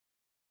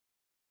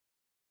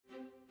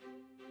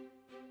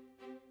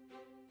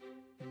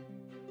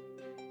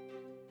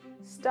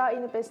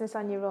Starting a business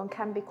on your own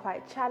can be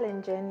quite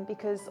challenging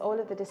because all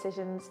of the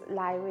decisions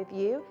lie with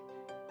you.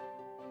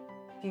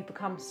 You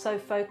become so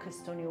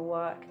focused on your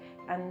work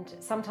and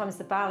sometimes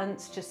the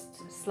balance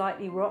just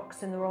slightly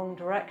rocks in the wrong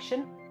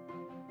direction.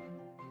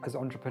 As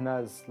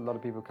entrepreneurs, a lot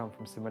of people come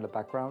from similar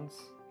backgrounds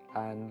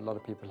and a lot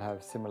of people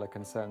have similar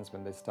concerns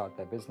when they start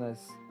their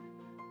business.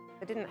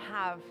 I didn't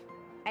have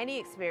any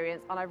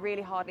experience and I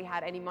really hardly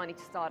had any money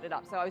to start it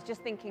up, so I was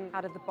just thinking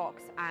out of the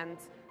box and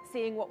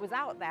seeing what was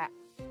out there.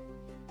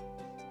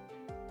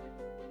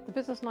 The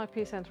Business and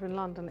IP Centre in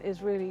London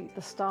is really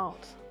the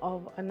start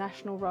of a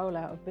national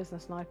rollout of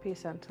business and IP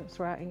centres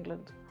throughout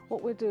England.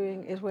 What we're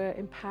doing is we're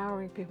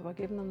empowering people by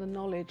giving them the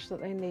knowledge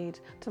that they need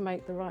to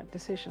make the right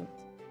decision.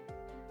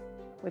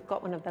 We've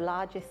got one of the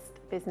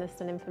largest business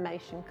and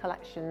information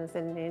collections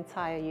in the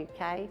entire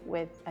UK,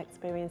 with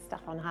experienced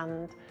staff on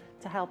hand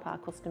to help our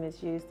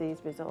customers use these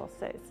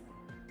resources.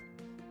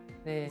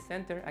 The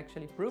centre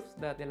actually proves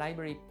that the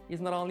library is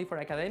not only for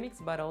academics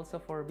but also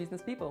for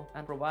business people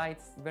and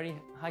provides very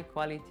high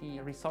quality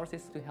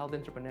resources to help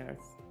entrepreneurs.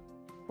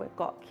 We've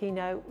got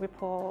keynote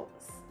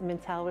reports,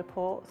 Mintel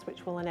reports,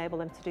 which will enable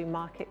them to do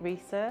market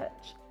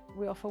research.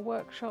 We offer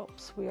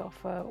workshops, we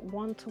offer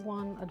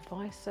one-to-one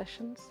advice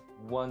sessions.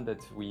 One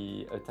that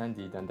we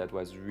attended and that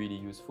was really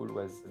useful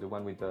was the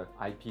one with the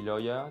IP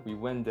lawyer. We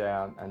went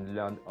there and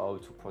learned how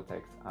to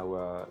protect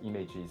our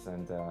images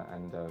and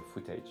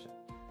footage.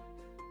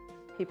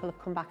 People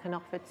have come back and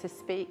offered to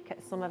speak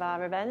at some of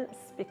our events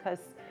because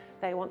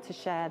they want to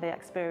share the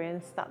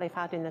experience that they've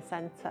had in the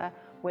centre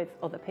with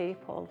other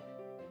people.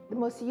 The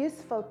most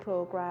useful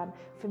programme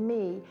for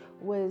me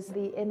was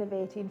the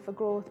Innovating for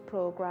Growth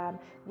programme,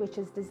 which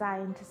is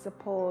designed to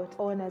support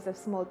owners of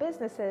small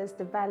businesses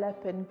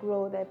develop and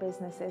grow their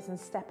businesses and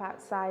step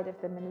outside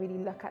of them and really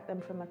look at them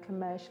from a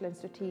commercial and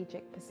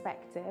strategic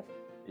perspective.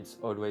 It's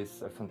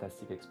always a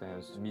fantastic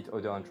experience to meet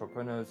other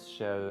entrepreneurs,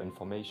 share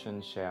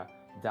information, share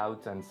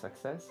doubt and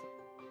success.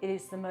 It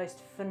is the most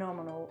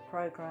phenomenal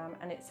programme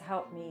and it's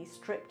helped me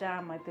strip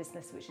down my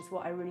business, which is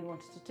what I really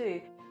wanted to do.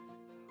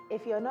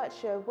 If you're not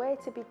sure where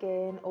to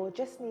begin or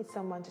just need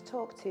someone to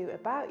talk to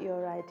about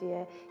your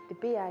idea, the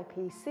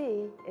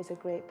BIPC is a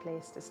great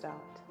place to start.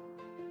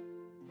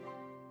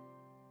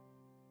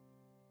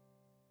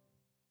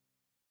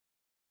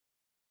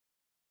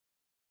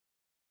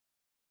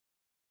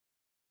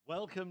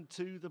 Welcome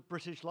to the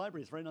British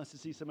Library. It's very nice to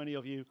see so many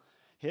of you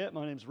here.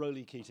 My name's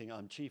Roly Keating.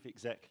 I'm Chief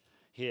Exec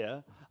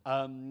here.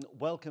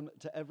 Welcome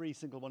to every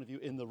single one of you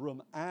in the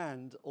room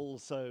and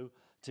also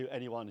to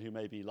anyone who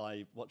may be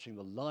watching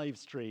the live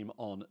stream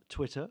on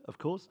Twitter, of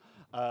course,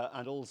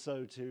 and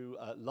also to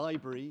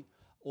library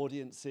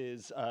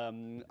audiences,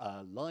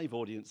 live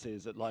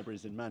audiences at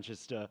libraries in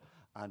Manchester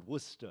and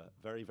Worcester.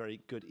 Very,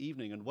 very good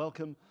evening and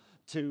welcome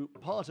to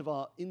part of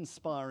our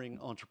Inspiring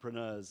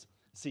Entrepreneurs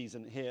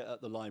season here at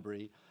the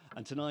library.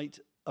 And tonight,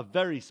 a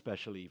very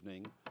special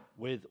evening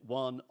with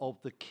one of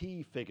the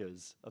key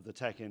figures of the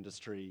tech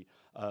industry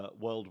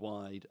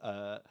worldwide,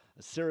 a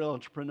serial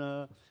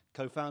entrepreneur,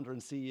 co-founder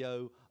and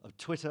CEO of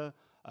Twitter,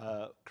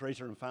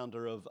 creator and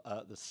founder of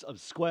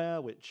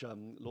Square, which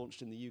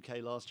launched in the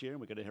UK last year,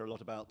 and we're going to hear a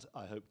lot about,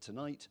 I hope,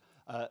 tonight,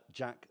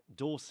 Jack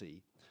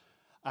Dorsey.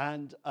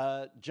 And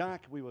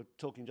Jack, we were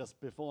talking just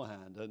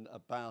beforehand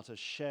about a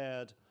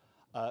shared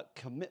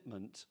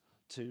commitment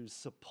to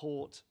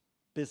support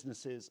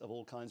businesses of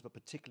all kinds, but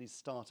particularly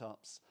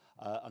startups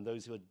and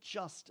those who are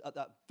just at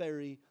that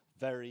very,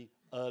 very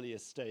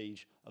earliest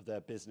stage of their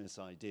business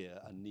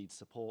idea and need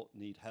support,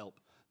 need help,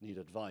 need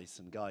advice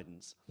and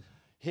guidance.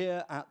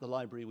 Here at the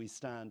library we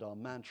stand, our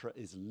mantra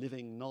is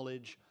living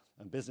knowledge,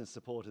 and business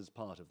support is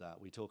part of that.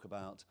 We talk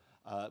about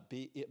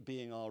it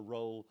being our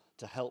role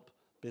to help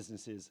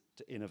businesses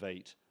to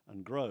innovate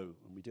and grow,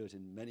 and we do it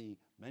in many,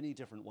 many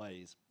different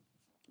ways.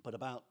 But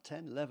about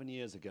 10, 11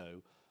 years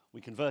ago,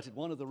 we converted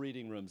one of the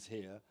reading rooms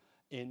here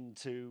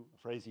into a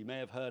phrase you may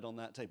have heard on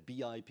that tape,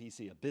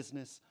 BIPC, a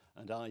business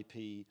and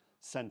IP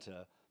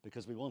centre,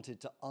 because we wanted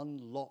to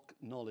unlock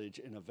knowledge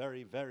in a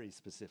very, very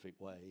specific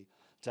way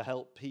to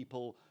help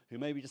people who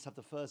maybe just have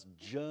the first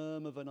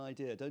germ of an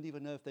idea, don't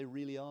even know if they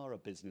really are a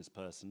business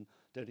person,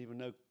 don't even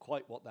know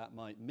quite what that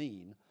might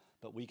mean,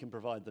 but we can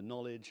provide the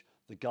knowledge,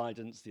 the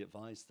guidance, the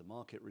advice, the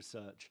market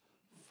research,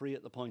 free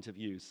at the point of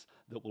use,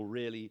 that will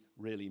really,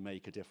 really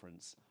make a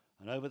difference.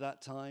 And over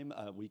that time,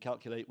 we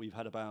calculate we've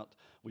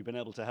been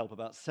able to help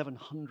about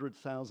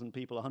 700,000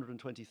 people,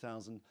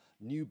 120,000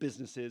 new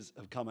businesses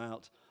have come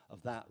out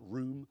of that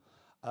room,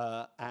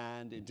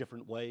 and in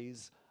different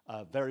ways,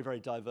 very, very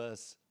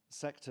diverse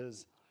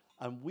sectors.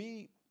 And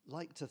we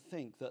like to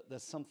think that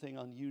there's something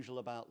unusual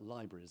about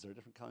libraries. There are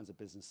different kinds of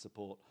business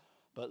support,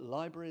 but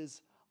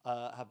libraries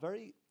have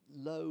very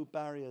low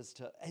barriers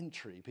to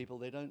entry.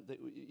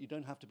 You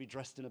don't have to be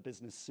dressed in a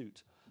business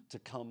suit to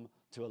come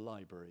to a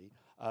library.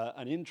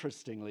 And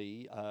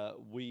interestingly,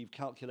 we've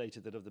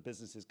calculated that of the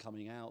businesses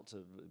coming out,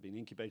 have been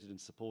incubated and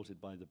supported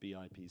by the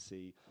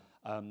BIPC,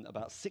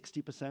 about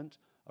 60%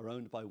 are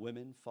owned by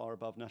women, far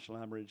above national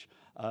average.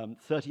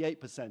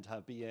 38%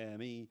 have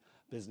BAME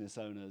business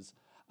owners.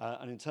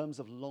 And in terms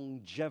of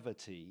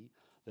longevity,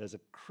 there's a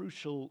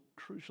crucial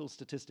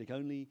statistic.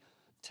 Only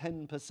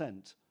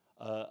 10%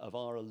 of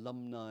our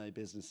alumni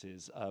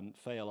businesses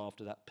fail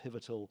after that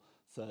pivotal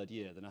third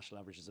year. The national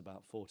average is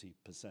about 40%.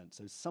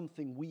 So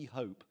something we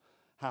hope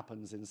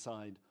happens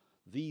inside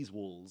these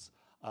walls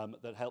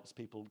that helps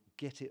people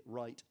get it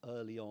right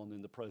early on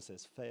in the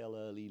process, fail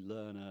early,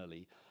 learn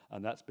early,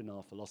 and that's been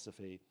our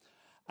philosophy.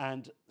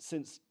 And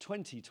since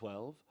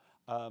 2012,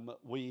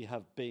 we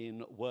have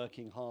been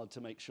working hard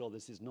to make sure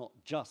this is not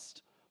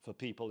just for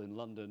people in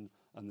London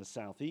and the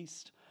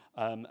Southeast,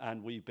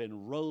 and we've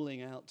been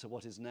rolling out to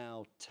what is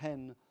now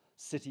 10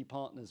 city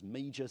partners,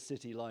 major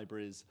city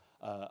libraries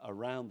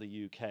around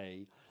the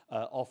UK,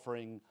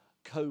 offering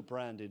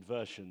co-branded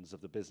versions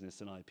of the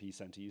Business and IP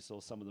Centre. You saw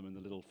some of them in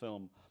the little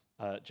film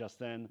just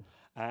then.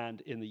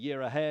 And in the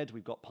year ahead,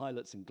 we've got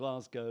pilots in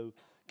Glasgow,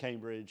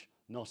 Cambridge,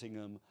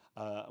 Nottingham,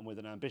 and with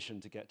an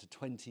ambition to get to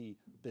 20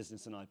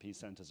 business and IP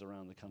centres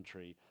around the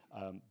country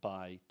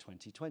by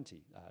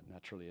 2020,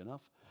 naturally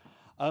enough.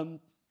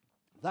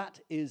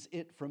 That is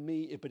it from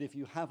me, but if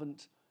you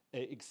haven't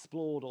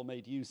explored or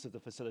made use of the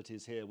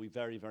facilities here, we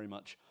very, very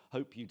much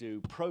hope you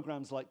do.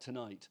 Programs like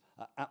tonight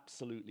are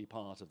absolutely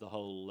part of the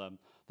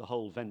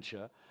whole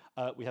venture.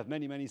 We have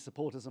many, many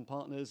supporters and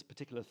partners.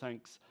 Particular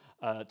thanks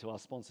to our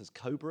sponsors,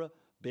 Cobra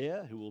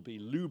Beer, who will be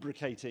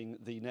lubricating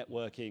the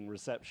networking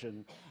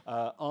reception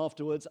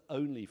afterwards,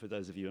 only for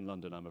those of you in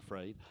London, I'm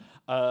afraid.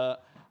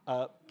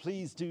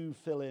 Please do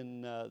fill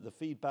in the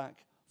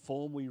feedback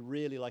form. We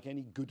really, like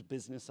any good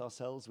business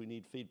ourselves, we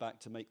need feedback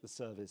to make the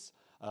service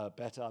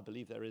better. I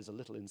believe there is a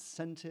little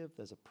incentive.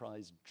 There's a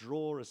prize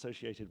draw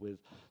associated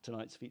with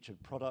tonight's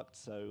featured product,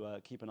 so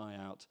keep an eye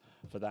out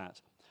for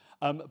that.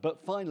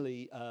 But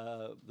finally,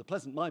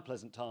 my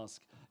pleasant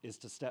task is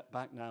to step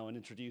back now and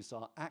introduce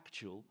our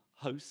actual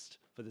host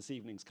for this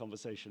evening's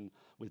conversation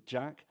with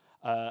Jack,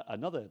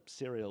 another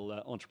serial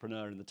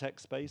entrepreneur in the tech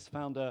space,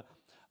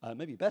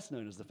 maybe best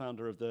known as the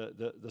founder of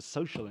the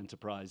social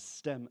enterprise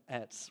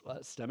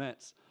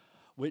Stemettes,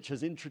 which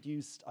has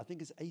introduced, I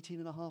think it's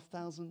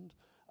 18,500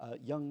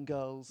 young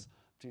girls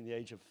between the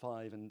age of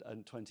 5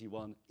 and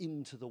 21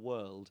 into the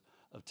world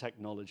of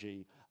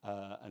technology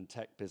and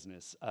tech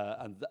business.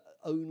 And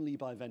only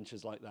by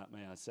ventures like that,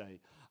 may I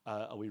say,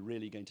 are we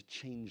really going to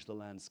change the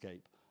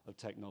landscape of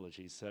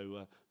technology.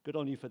 So good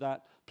on you for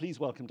that. Please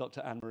welcome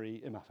Dr.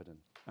 Anne-Marie Imafidon.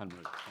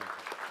 Anne-Marie.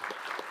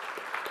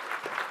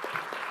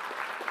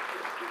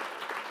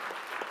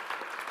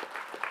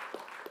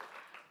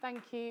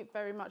 Thank you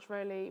very much,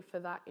 Roly, for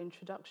that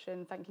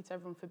introduction. Thank you to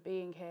everyone for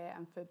being here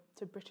and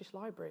to British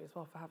Library as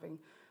well for having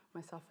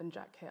myself and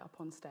Jack here up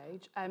on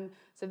stage.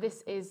 So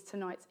this is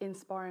tonight's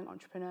Inspiring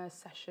Entrepreneurs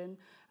session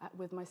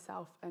with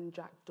myself and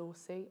Jack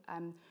Dorsey.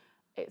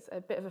 It's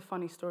a bit of a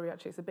funny story,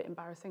 actually. It's a bit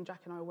embarrassing.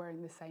 Jack and I are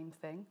wearing the same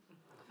thing.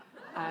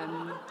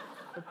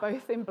 We're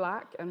both in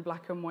black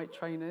and white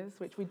trainers,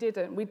 which we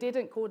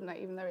didn't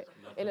coordinate, even though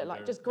it looked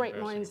like just great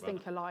minds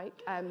think alike.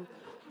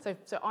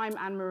 So I'm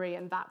Anne-Marie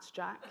and that's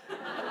Jack,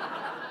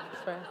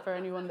 for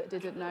anyone that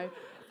didn't know.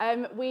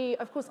 We,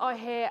 of course, are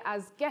here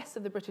as guests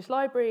of the British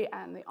Library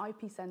and the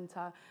IP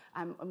Centre,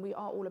 and we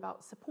are all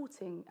about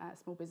supporting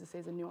small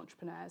businesses and new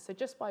entrepreneurs. So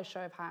just by a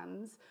show of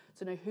hands,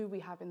 to know who we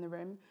have in the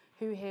room,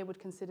 who here would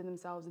consider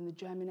themselves in the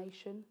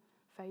germination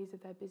phase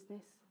of their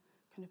business,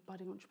 kind of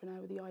budding entrepreneur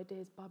with the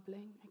ideas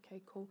bubbling? Okay,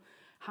 cool.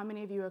 How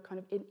many of you are kind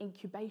of in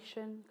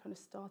incubation, kind of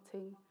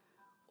starting,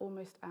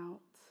 almost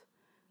out?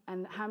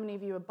 And how many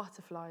of you are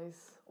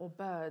butterflies or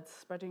birds,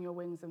 spreading your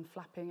wings and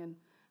flapping and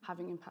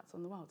having impacts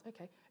on the world?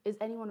 Okay. Is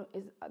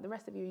the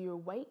rest of you, are you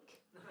awake?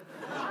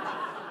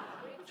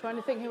 Trying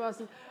to think who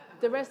else.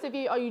 The rest of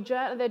you,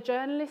 are there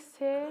journalists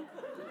here?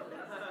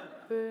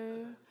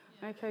 Boo.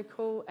 Okay,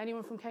 cool.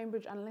 Anyone from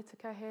Cambridge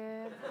Analytica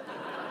here?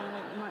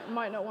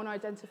 Might not want to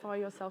identify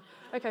yourself.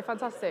 Okay,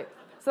 fantastic.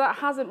 So that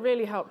hasn't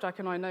really helped Jack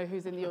and I know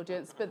who's in the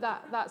audience, but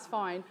that's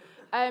fine.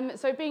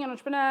 So being an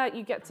entrepreneur,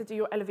 you get to do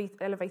your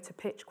elevator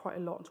pitch quite a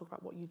lot and talk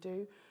about what you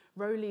do.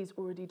 Roly's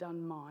already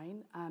done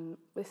mine.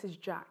 This is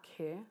Jack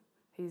here.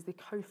 He's the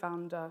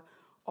co-founder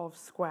of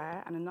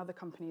Square and another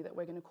company that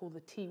we're going to call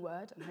the T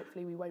word, and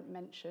hopefully we won't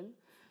mention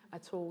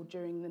at all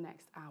during the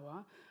next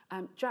hour.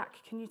 Jack,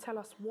 can you tell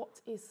us what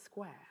is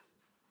Square?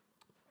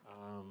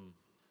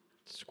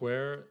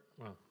 Square,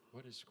 well,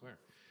 what is Square?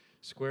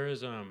 Square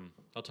is,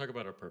 I'll talk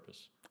about our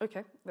purpose.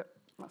 Okay,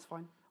 that's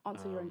fine.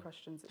 Answer your own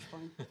questions, it's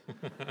fine.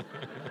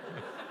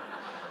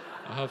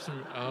 I'll have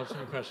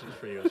some questions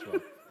for you as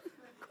well.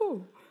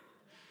 Cool.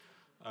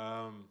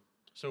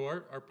 So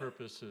our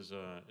purpose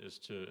is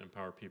to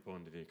empower people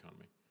into the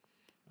economy.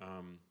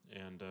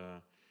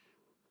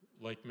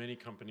 Like many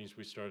companies,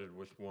 we started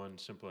with one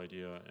simple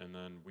idea, and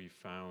then we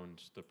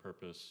found the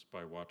purpose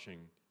by watching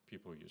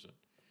people use it.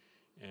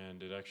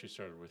 And it actually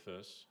started with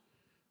this.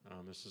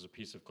 This is a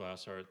piece of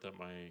glass art that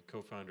my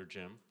co-founder,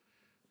 Jim,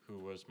 who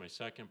was my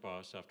second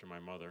boss after my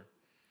mother,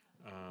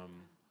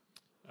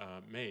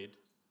 made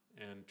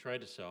and tried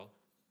to sell,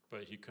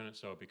 but he couldn't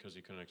sell because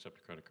he couldn't accept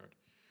a credit card.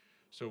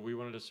 So we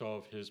wanted to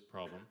solve his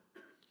problem.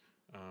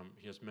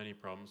 He has many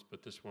problems,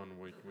 but this one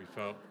we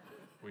felt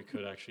we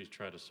could actually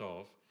try to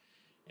solve.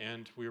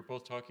 And we were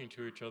both talking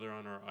to each other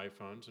on our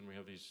iPhones, and we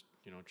have these,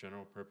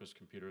 general purpose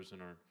computers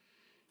in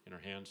our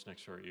hands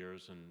next to our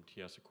ears, and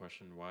he asked the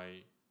question,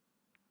 why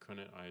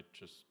couldn't I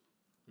just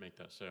make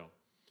that sale?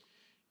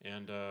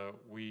 And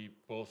we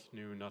both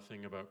knew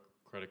nothing about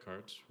credit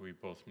cards. We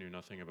both knew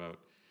nothing about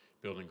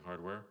building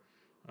hardware.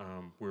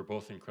 We were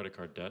both in credit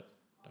card debt,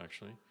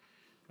 actually.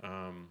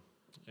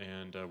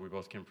 And we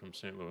both came from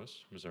St.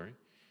 Louis, Missouri.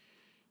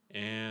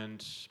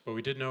 But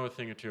we did know a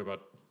thing or two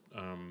about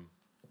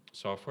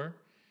software,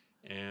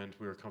 and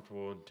we were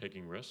comfortable in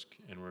taking risk,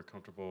 and we were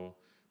comfortable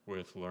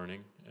with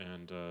learning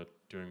and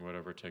doing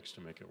whatever it takes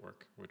to make it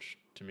work, which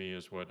to me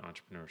is what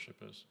entrepreneurship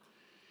is.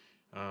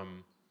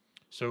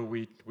 So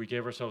we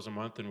gave ourselves a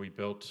month, and we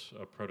built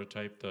a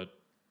prototype that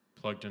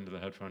plugged into the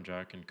headphone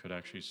jack and could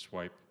actually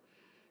swipe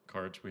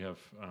cards. We have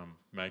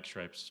mag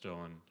stripes still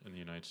in the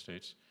United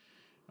States.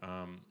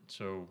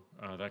 So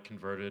that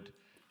converted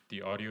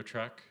the audio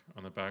track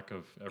on the back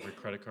of every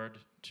credit card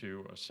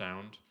to a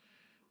sound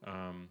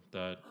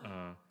that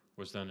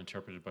was then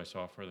interpreted by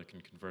software that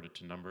can convert it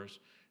to numbers,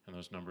 and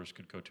those numbers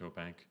could go to a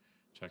bank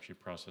to actually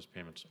process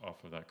payments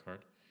off of that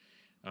card.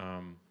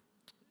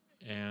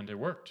 And it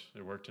worked.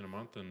 It worked in a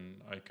month,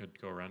 and I could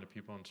go around to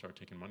people and start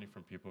taking money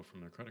from people from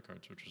their credit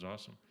cards, which was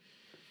awesome.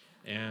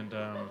 And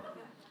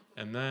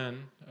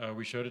then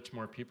we showed it to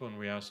more people, and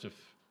we asked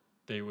if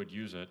they would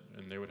use it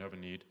and they would have a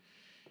need.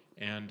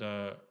 And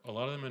a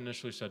lot of them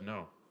initially said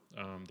no.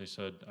 They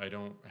said, I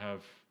don't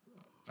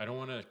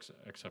want to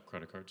accept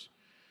credit cards.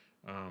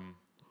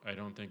 I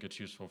don't think it's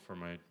useful for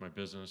my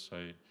business.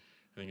 I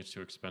think it's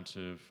too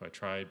expensive. I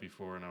tried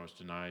before and I was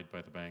denied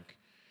by the bank.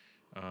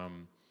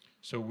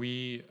 So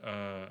we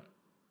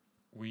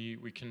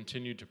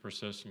continued to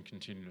persist and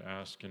continued to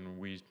ask, and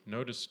we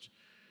noticed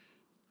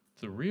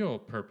the real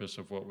purpose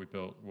of what we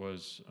built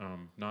was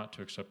not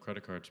to accept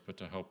credit cards, but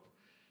to help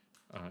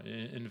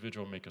an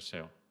individual make a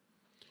sale.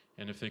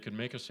 And if they could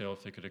make a sale,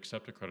 if they could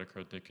accept a credit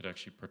card, they could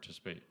actually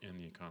participate in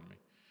the economy.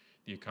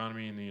 The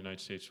economy in the United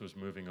States was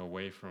moving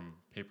away from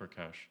paper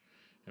cash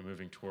and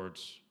moving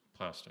towards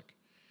plastic.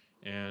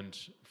 And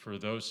for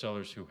those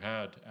sellers who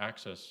had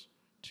access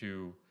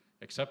to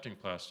accepting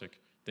plastic,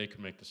 they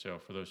could make the sale.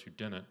 For those who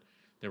didn't,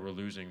 they were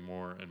losing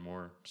more and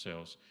more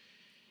sales.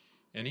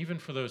 And even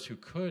for those who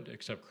could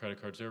accept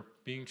credit cards, they're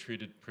being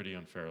treated pretty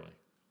unfairly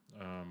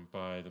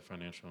by the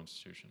financial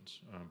institutions,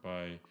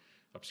 by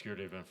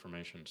obscurity of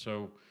information.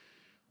 So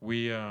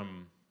we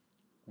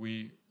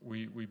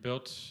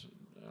built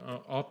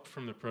up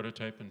from the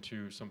prototype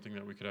into something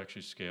that we could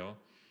actually scale,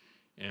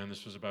 and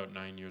this was about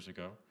 9 years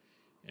ago,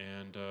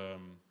 and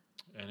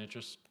it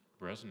just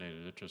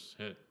resonated. It just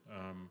hit.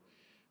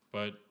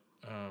 But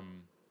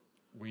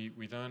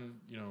we then,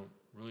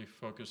 really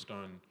focused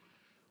on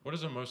what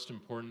is the most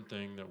important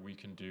thing that we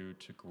can do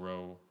to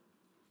grow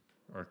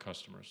our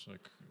customers.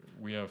 Like,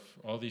 we have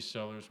all these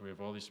sellers, we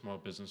have all these small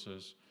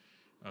businesses,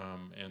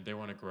 and they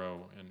want to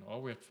grow, and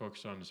all we have to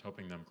focus on is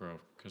helping them grow,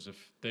 because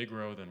if they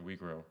grow, then we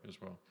grow as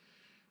well,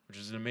 which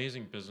is an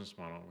amazing business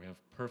model. We have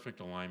perfect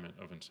alignment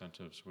of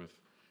incentives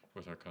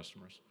with our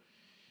customers.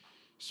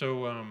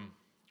 So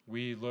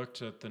we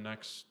looked at the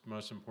next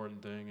most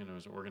important thing, and it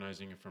was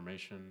organizing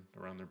information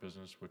around their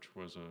business, which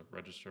was a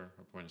register,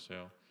 a point of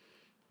sale.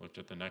 Looked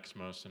at the next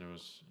most, and it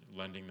was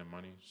lending them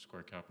money,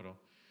 Square Capital.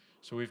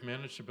 So we've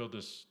managed to build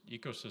this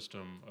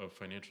ecosystem of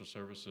financial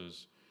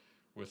services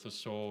with the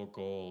sole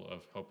goal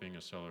of helping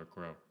a seller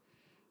grow.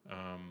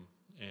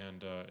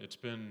 It's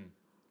been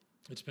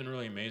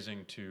really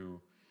amazing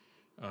to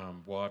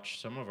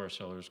watch some of our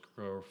sellers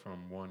grow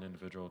from one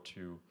individual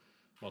to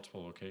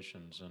multiple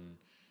locations, and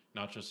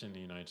not just in the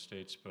United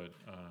States, but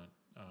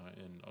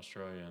in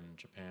Australia and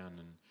Japan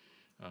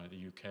and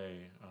the UK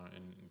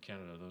and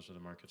Canada. Those are the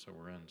markets that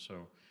we're in.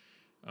 So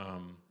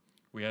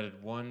we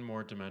added one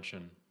more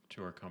dimension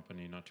to our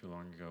company not too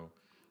long ago,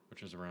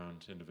 which is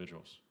around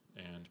individuals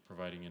and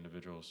providing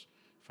individuals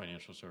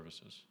financial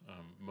services.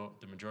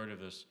 The majority of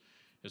this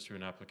is through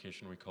an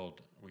application we call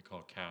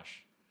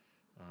Cash.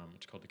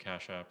 It's called the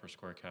Cash app or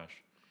Square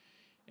Cash.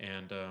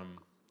 And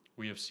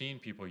we have seen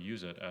people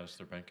use it as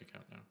their bank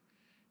account now.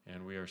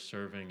 And we are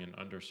serving an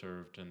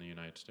underserved in the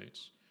United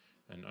States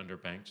and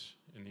underbanked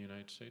in the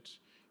United States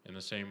in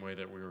the same way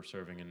that we were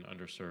serving an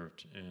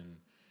underserved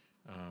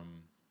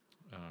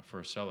for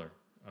a seller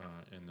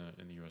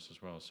in the U.S.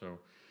 as well. So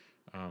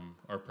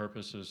our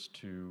purpose is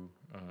to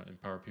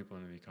empower people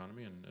into the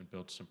economy and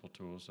build simple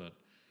tools that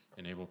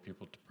enable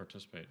people to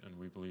participate. And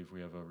we believe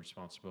we have a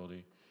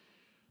responsibility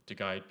to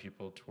guide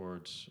people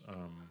towards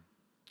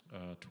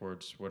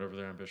whatever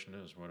their ambition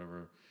is,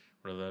 whatever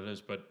that is,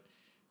 but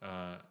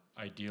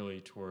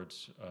ideally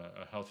towards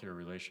a healthier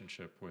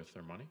relationship with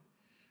their money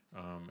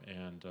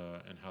and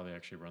how they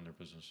actually run their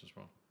business as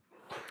well.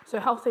 So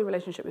a healthy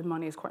relationship with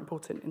money is quite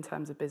important in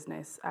terms of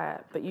business,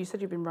 but you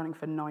said you've been running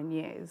for 9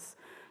 years.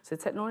 So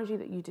the technology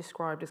that you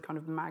described as kind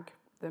of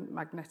the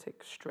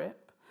magnetic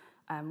strip,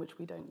 which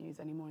we don't use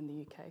anymore in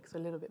the UK because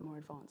we're a little bit more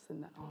advanced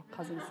than our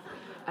cousins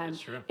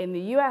true. in the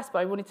US. But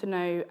I wanted to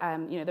know,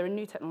 there are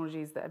new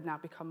technologies that have now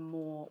become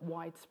more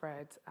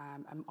widespread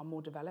and are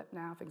more developed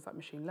now, things like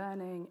machine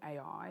learning,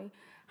 AI.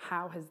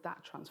 How has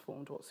that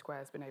transformed what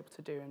Square's been able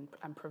to do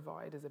and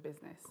provide as a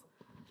business?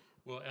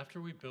 Well,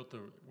 after we built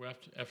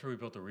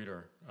the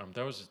reader,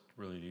 that was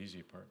really the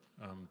easy part.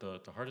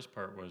 The hardest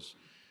part was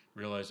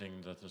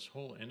realizing that this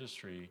whole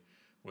industry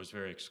was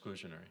very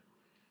exclusionary.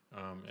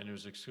 And it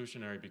was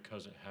exclusionary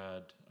because it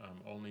had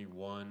only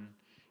one,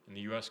 in the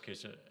US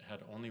case, it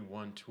had only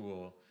one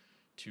tool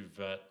to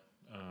vet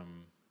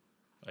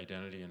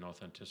identity and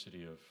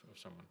authenticity of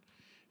someone,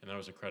 and that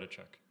was a credit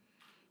check.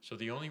 So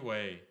the only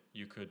way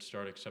you could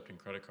start accepting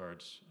credit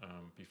cards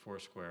before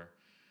Square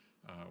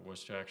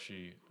was to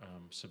actually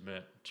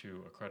submit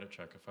to a credit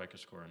check, a FICO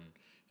score. And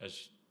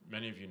as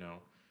many of you know,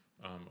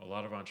 a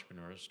lot of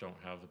entrepreneurs don't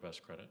have the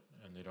best credit,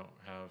 and they don't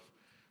have,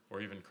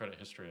 or even credit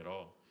history at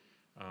all.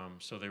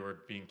 So they were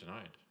being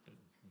denied.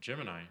 Jim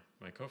and I,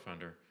 my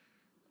co-founder,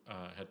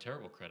 had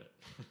terrible credit,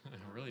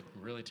 really,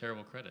 really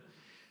terrible credit.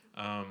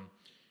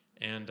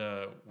 And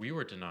we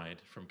were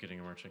denied from getting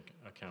a merchant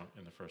account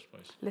in the first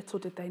place. Little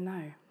did they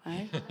know,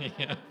 eh?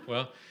 Yeah,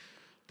 well,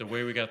 the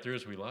way we got through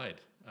is we lied.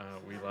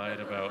 We lied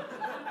about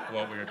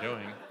what we were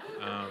doing.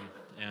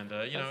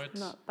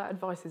 That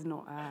advice is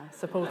not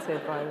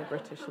supported by the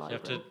British Library. You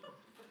have to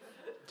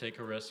take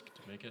a risk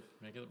to make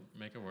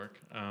it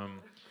work.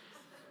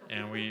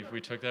 And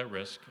we took that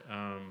risk.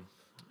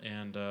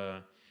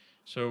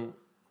 So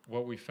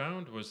what we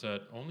found was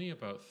that only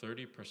about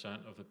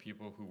 30% of the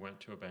people who went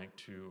to a bank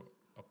to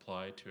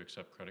apply to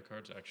accept credit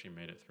cards actually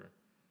made it through.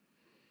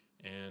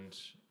 And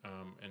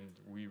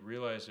we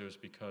realized it was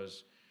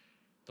because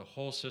the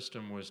whole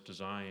system was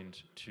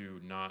designed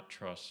to not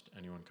trust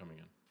anyone coming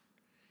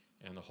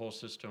in. And the whole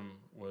system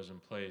was in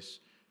place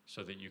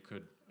so that you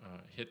could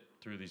hit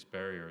through these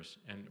barriers.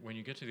 And when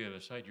you get to the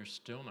other side, you're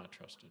still not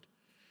trusted.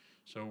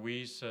 So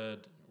we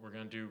said, we're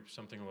going to do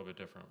something a little bit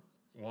different.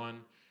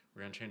 One,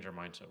 we're going to change our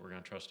mindset. We're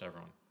going to trust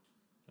everyone.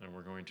 And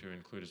we're going to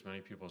include as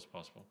many people as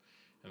possible.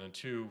 And then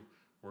two,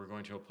 we're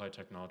going to apply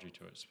technology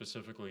to it,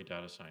 specifically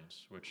data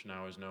science, which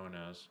now is known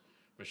as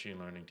machine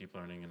learning, deep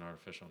learning, and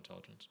artificial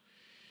intelligence.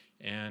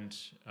 And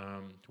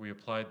we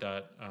applied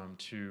that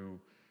to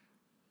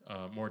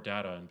more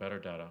data and better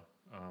data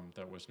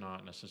that was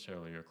not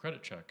necessarily a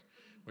credit check,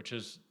 which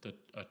is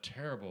a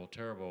terrible,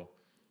 terrible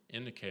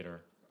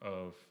indicator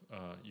of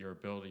your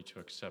ability to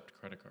accept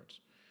credit cards.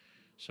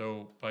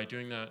 So by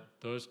doing that,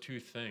 those two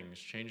things,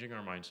 changing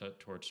our mindset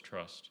towards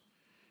trust,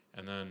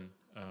 and then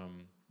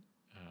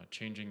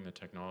changing the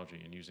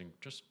technology and using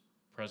just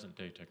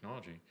present-day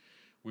technology,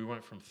 we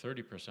went from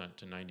 30%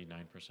 to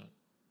 99%.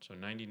 So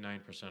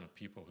 99% of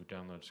people who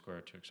download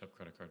Square to accept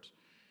credit cards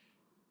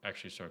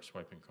actually start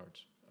swiping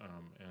cards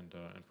and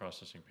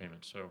processing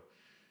payments. So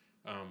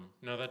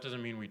now that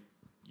doesn't mean we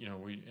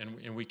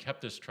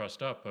kept this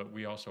trust up, but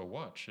we also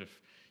watch.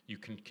 If you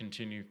can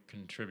continue to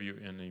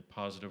contribute in a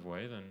positive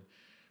way, then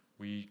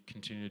we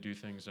continue to do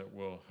things that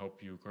will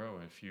help you grow.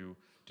 If you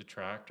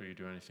detract or you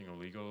do anything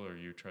illegal or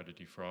you try to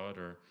defraud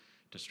or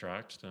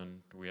distract,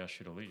 then we ask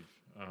you to leave.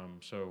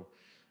 So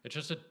it's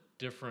just a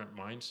different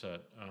mindset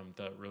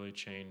that really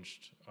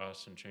changed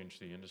us and changed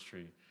the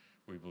industry,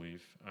 we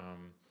believe,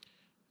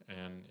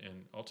 and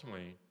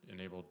ultimately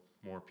enabled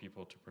more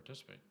people to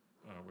participate,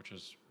 which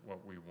is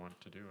what we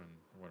want to do and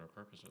what our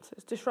purpose is. So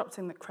it's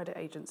disrupting the credit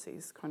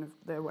agencies, kind of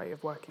their way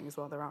of working as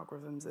well, their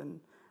algorithms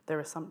and their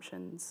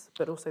assumptions,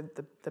 but also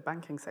the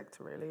banking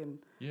sector, really. And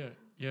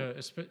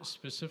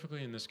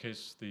specifically in this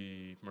case,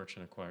 the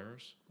merchant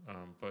acquirers.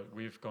 But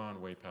we've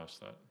gone way past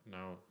that.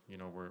 Now, we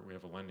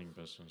have a lending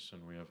business,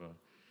 and we have a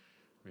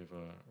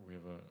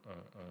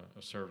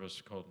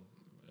service called,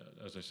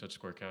 as I said,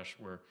 Square Cash,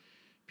 where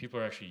people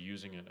are actually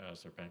using it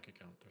as their bank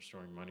account. They're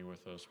storing money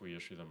with us. We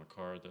issue them a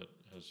card that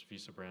has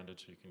Visa branded,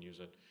 so you can use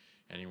it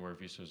anywhere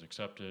Visa is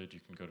accepted. You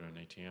can go to an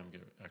ATM,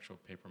 get actual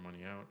paper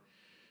money out.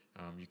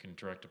 You can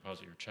direct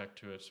deposit your check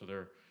to it. So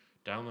they're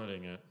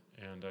downloading it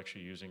and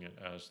actually using it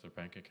as their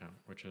bank account,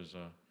 which is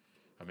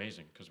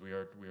amazing, because we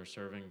are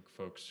serving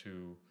folks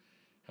who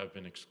have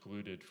been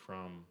excluded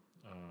from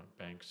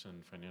banks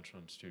and financial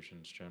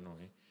institutions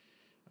generally.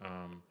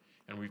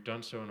 And we've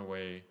done so in a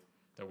way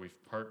that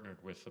we've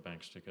partnered with the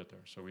banks to get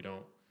there. So we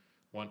don't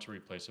want to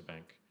replace a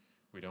bank.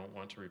 We don't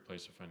want to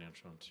replace a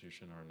financial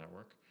institution or a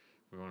network.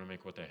 We want to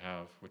make what they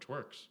have, which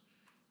works,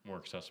 more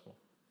accessible.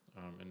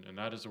 And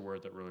that is a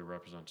word that really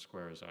represents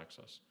Square, is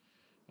access.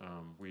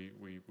 We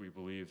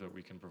believe that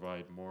we can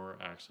provide more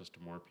access to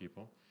more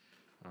people,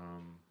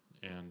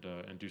 and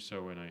do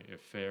so in a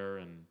fair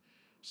and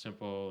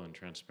simple and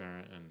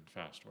transparent and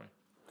fast way.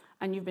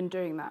 And you've been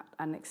doing that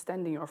and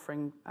extending your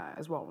offering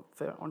as well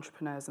for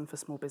entrepreneurs and for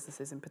small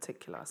businesses in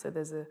particular. So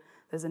there's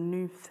a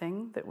new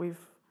thing that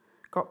we've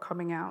got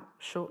coming out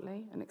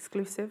shortly, an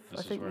exclusive.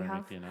 I think we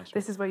have.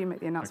 This is where you make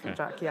the announcement,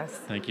 okay. Jack. Yes.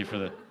 Thank you for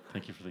the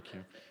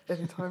cue.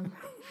 Anytime.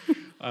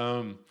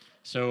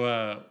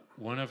 So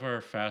one of our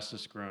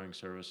fastest growing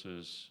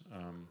services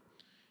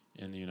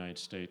in the United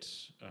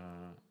States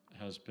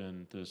has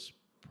been this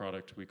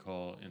product we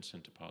call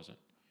instant deposit.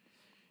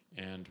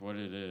 And what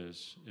it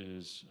is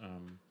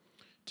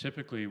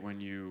typically when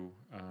you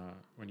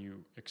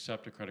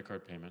accept a credit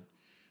card payment,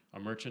 a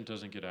merchant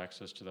doesn't get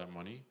access to that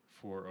money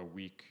for a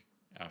week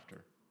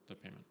after the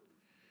payment.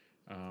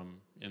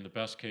 In the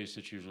best case,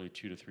 it's usually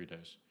 2 to 3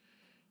 days.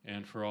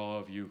 And for all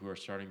of you who are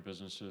starting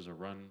businesses or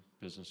run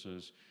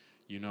businesses,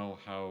 you know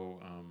how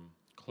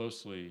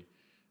closely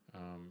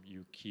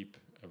you keep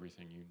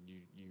everything.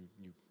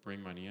 You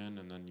bring money in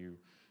and then you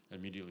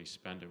immediately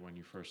spend it when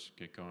you first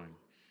get going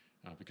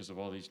because of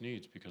all these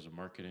needs, because of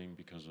marketing,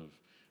 because of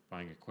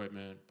buying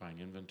equipment, buying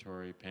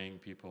inventory, paying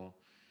people.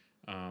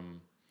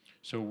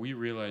 So we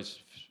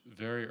realized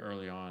very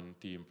early on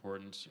the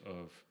importance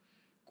of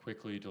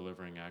quickly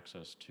delivering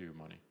access to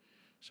money.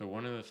 So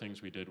one of the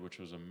things we did, which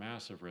was a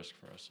massive risk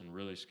for us and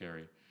really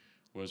scary,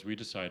 was we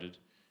decided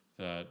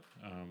that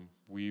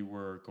we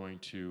were going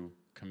to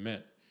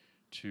commit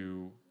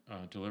to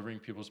delivering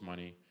people's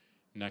money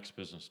next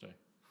business day.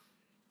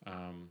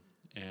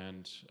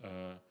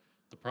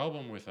 The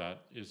problem with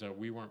that is that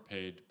we weren't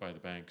paid by the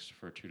banks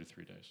for 2 to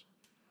 3 days.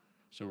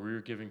 So we were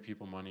giving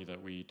people money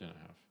that we didn't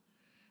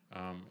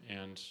have.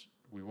 And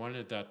we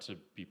wanted that to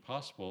be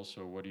possible,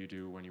 so what do you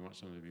do when you want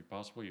something to be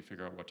possible? You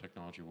figure out what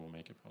technology will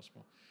make it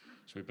possible.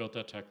 So we built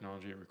that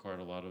technology. It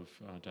required a lot of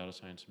data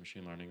science and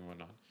machine learning and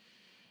whatnot.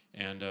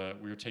 And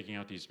we were taking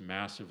out these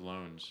massive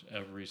loans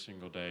every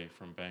single day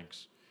from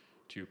banks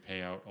to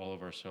pay out all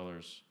of our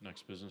sellers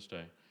next business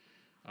day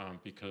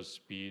because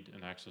speed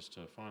and access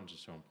to funds is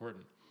so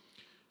important.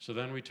 So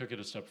then we took it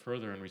a step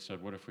further and we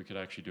said, what if we could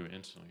actually do it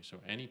instantly? So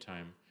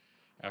anytime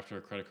after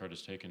a credit card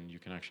is taken, you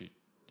can actually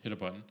hit a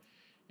button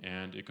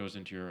and it goes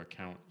into your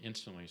account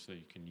instantly so that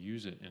you can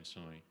use it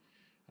instantly.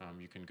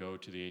 You can go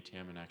to the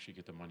ATM and actually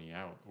get the money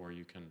out, or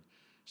you can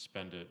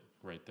spend it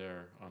right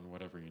there on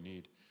whatever you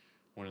need.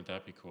 Wouldn't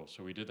that be cool?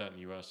 So we did that in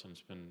the US and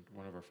it's been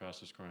one of our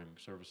fastest growing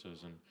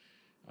services,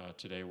 and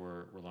today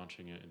we're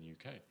launching it in the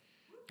UK.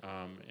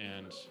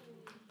 And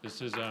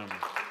this is,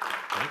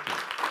 thank you.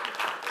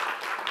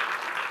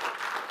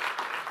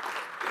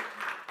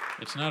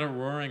 It's not a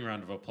roaring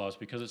round of applause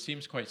because it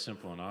seems quite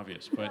simple and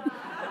obvious, but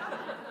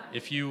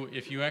if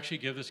you actually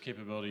give this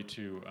capability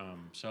to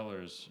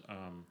sellers,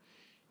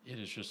 it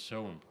is just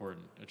so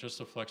important. It's just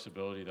the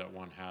flexibility that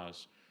one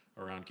has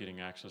around getting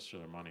access to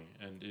their money.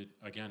 And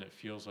it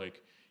feels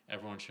like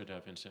everyone should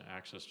have instant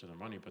access to their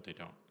money, but they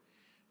don't.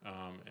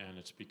 And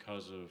it's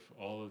because of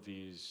all of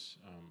these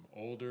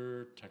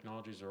older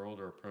technologies or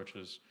older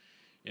approaches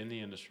in the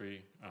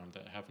industry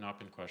that have not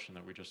been questioned,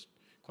 that we just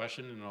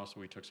questioned, and also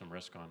we took some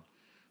risk on.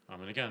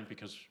 And again,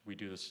 because we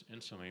do this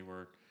instantly,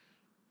 we're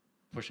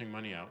pushing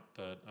money out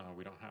that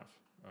we don't have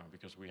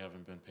because we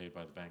haven't been paid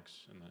by the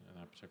banks in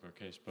that particular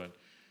case. But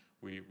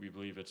we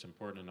believe it's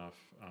important enough,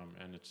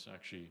 and it's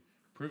actually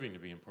proving to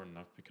be important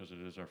enough because it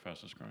is our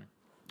fastest growing.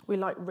 We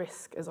like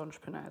risk as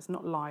entrepreneurs,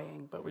 not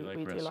lying, but we like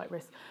do risk. like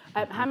risk.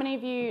 How many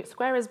of you,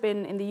 Square has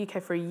been in the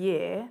UK for a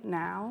year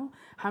now.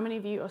 How many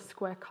of you are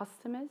Square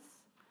customers?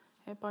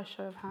 Here, by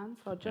show of hands.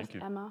 Well, just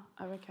Emma.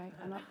 Oh, okay,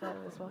 I'm up there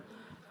as well.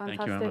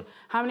 Fantastic. Thank you, Emma.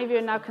 How many of you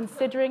are now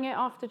considering it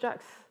after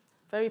Jack's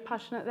very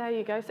passionate? There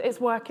you go. So it's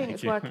working,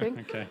 it's working.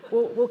 Okay.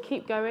 We'll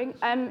keep going.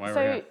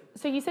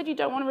 So you said you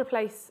don't want to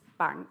replace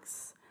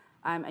banks,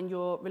 and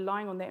you're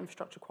relying on their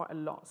infrastructure quite a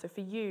lot. So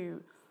for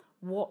you,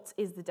 what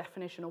is the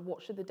definition, or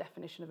what should the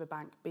definition of a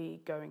bank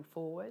be going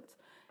forward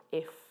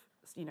if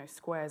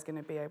Square is going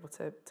to be able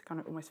to kind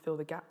of almost fill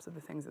the gaps of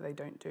the things that they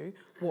don't do?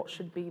 What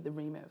should be the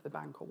remit of the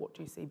bank, or what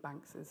do you see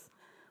banks as,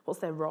 what's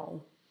their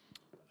role?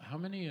 How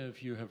many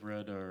of you have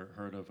read or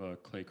heard of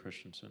Clay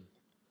Christensen?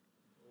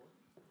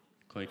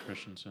 Clay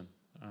Christensen.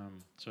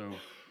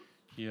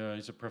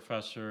 He's a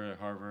professor at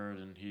Harvard,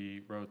 and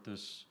he wrote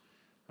this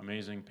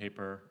amazing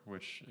paper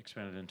which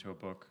expanded into a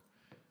book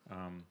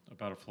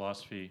about a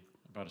philosophy,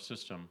 about a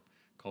system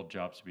called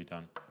Jobs to be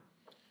Done.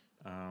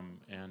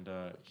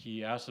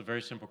 He asked a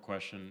very simple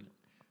question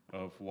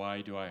of,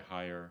 why do I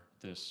hire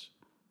this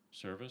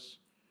service,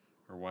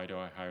 or why do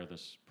I hire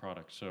this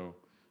product? So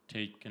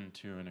taken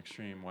to an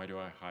extreme, why do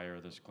I hire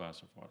this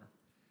glass of water?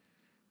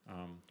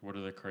 What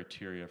are the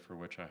criteria for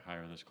which I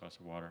hire this glass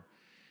of water?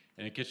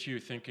 And it gets you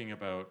thinking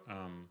about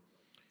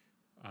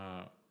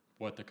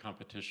what the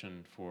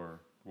competition for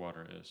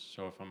water is.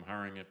 So if I'm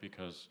hiring it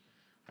because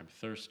I'm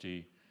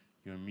thirsty,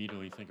 you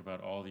immediately think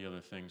about all the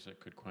other things that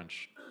could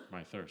quench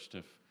my thirst.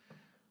 If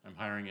I'm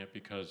hiring it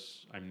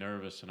because I'm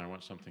nervous and I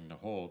want something to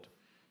hold,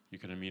 you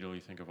could immediately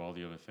think of all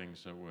the other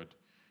things that would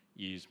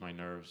ease my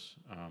nerves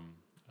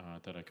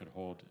that I could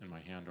hold in my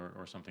hand,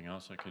 or something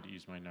else that could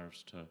ease my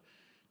nerves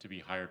to be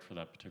hired for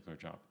that particular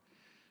job.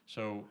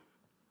 So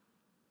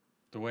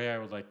the way I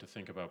would like to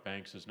think about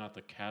banks is not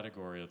the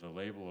category or the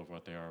label of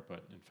what they are,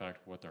 but in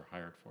fact what they're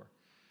hired for.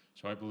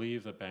 So I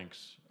believe that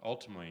banks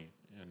ultimately,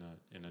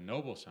 in a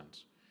noble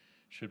sense,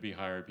 should be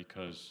hired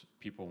because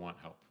people want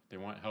help. They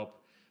want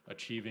help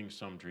achieving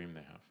some dream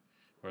they have,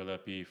 whether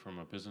that be from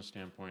a business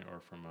standpoint or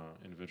from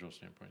an individual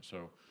standpoint.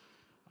 So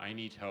I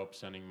need help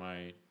sending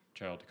my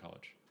child to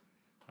college.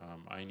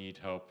 I need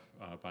help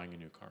buying a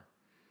new car.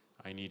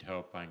 I need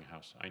help buying a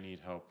house. I need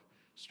help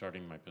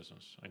starting my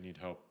business. I need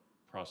help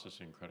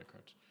processing credit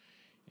cards.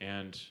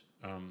 And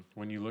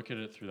when you look at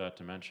it through that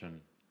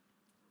dimension,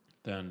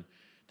 then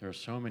there are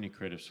so many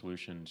creative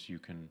solutions you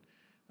can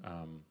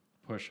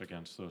push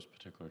against those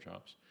particular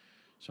jobs.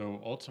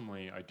 So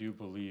ultimately, I do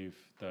believe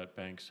that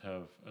banks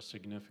have a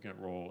significant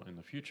role in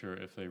the future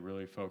if they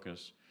really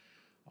focus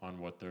on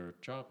what their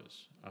job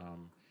is.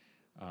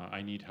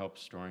 I need help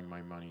storing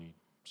my money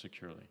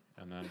securely,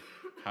 and then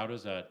how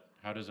does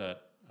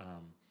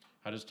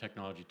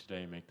technology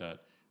today make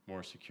that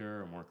more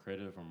secure, or more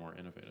creative, or more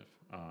innovative?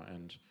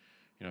 And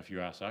if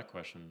you ask that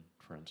question,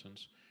 for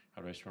instance,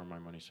 how do I store my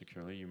money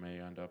securely? You may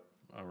end up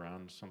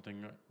around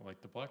something like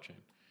the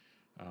blockchain.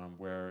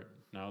 Where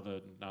now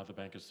the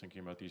bank is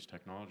thinking about these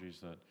technologies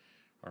that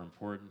are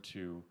important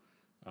to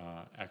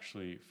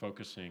actually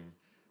focusing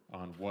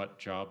on what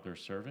job they're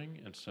serving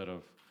instead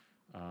of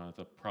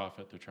the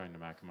profit they're trying to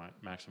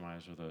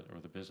maximize or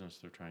the business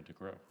they're trying to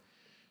grow.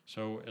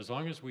 So as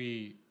long as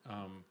we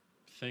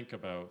think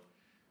about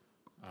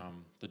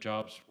the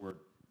jobs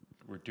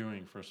we're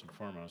doing first and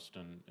foremost,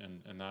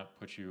 and that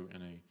puts you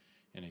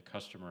in a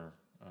customer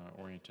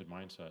oriented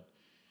mindset,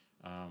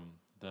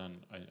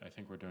 then I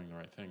think we're doing the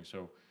right thing.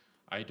 So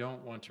I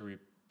don't want to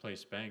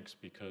replace banks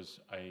because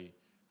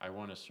I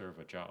want to serve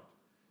a job.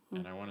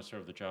 And I want to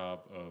serve the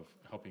job of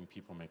helping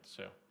people make the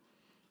sale.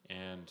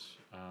 And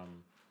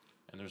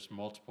there's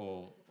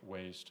multiple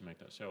ways to make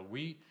that sale.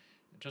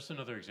 Just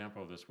another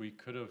example of this, we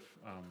could have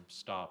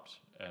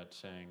stopped at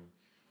saying,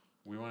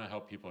 we want to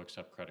help people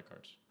accept credit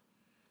cards.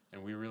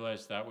 And we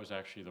realized that was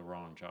actually the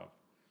wrong job.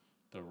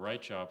 The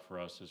right job for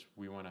us is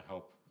we want to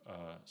help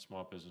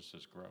small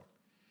businesses grow.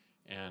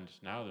 And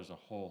now there's a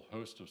whole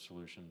host of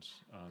solutions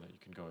that you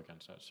can go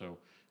against that. So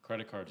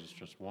credit cards is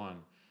just one.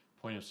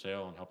 Point of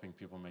sale and helping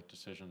people make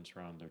decisions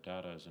around their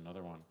data is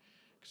another one.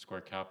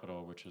 Square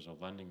Capital, which is a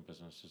lending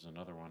business, is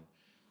another one.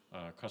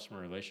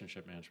 Customer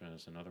relationship management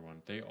is another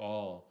one. They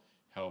all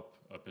help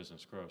a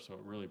business grow. So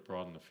it really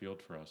broadened the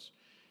field for us.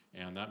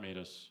 And that made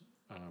us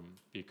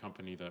be a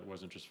company that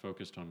wasn't just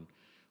focused on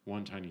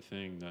one tiny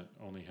thing that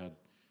only had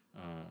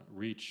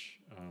reach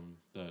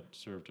that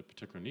served a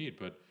particular need,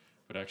 but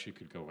actually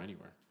could go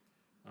anywhere.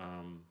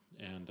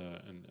 And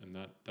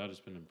that has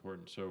been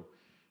important. So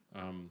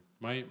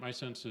my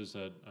sense is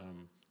that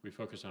we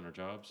focus on our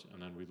jobs,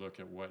 and then we look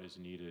at what is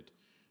needed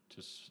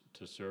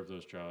to serve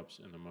those jobs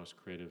in the most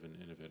creative and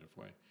innovative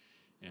way.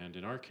 And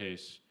in our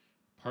case,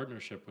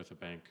 partnership with a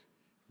bank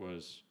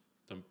was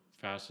the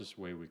fastest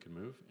way we could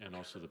move, and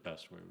also the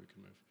best way we could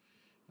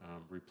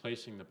move.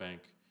 Replacing the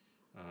bank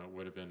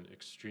would have been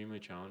extremely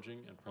challenging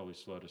and probably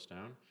slowed us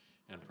down,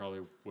 and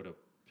probably would have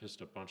pissed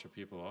a bunch of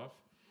people off,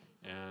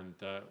 and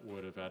that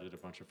would have added a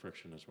bunch of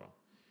friction as well.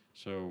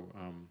 So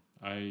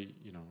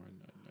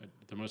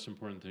the most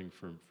important thing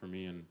for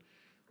me and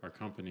our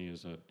company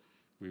is that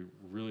we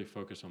really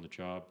focus on the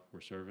job we're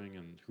serving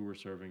and who we're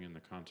serving and the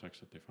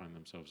context that they find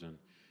themselves in,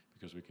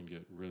 because we can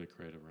get really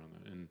creative around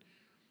that. And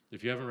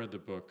if you haven't read the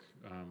book,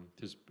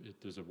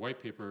 there's a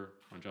white paper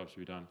on jobs to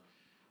be done,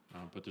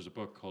 but there's a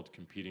book called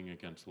Competing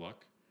Against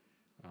Luck,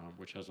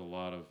 which has a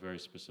lot of very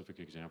specific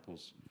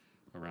examples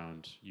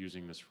around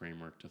using this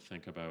framework to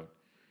think about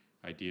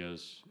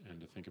ideas and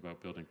to think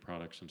about building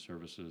products and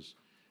services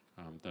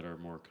that are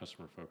more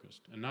customer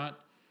focused and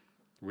not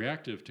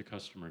reactive to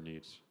customer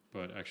needs,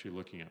 but actually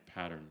looking at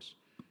patterns.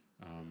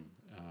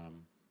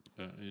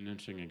 An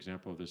interesting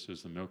example of this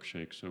is the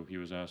milkshake. So he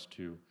was asked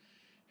to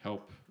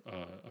help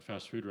a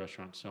fast food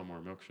restaurant sell more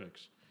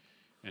milkshakes.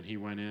 And he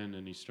went in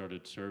and he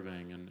started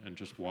surveying and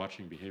just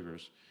watching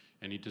behaviors.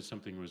 And he did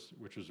something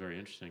which was very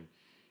interesting.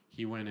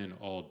 He went in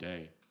all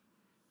day,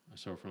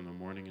 so from the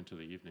morning into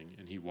the evening,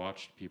 and he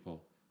watched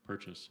people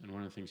purchase. And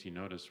one of the things he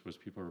noticed was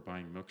people were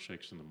buying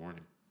milkshakes in the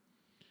morning.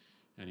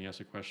 And he asked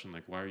a question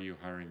like, why are you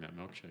hiring that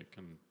milkshake?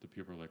 And the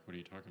people were like, what are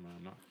you talking about?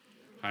 I'm not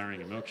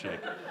hiring a milkshake.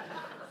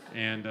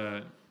 And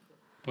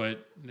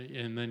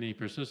then he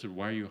persisted,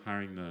 why are you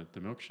hiring the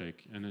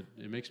milkshake? And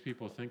it makes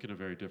people think in a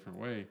very different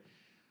way.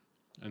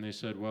 And they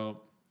said,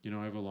 well,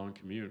 I have a long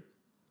commute,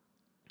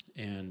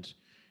 and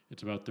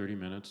it's about 30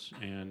 minutes,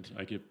 and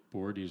I get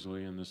bored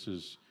easily, and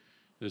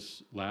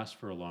this lasts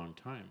for a long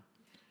time.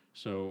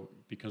 So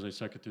because I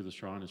suck it through the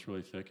straw and it's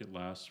really thick, it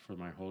lasts for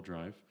my whole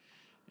drive,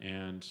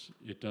 and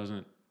it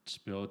doesn't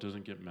spill, it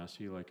doesn't get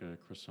messy like a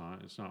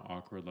croissant, it's not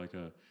awkward like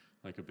a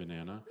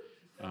banana,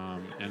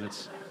 and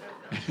it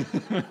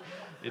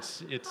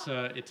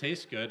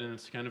tastes good and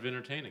it's kind of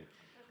entertaining.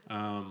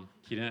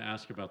 He didn't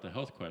ask about the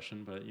health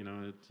question, but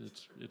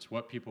it's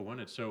what people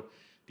wanted. So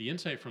the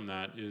insight from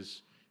that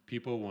is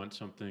people want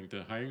something.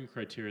 The hiring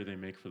criteria they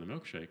make for the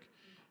milkshake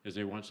is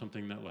they want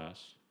something that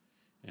lasts,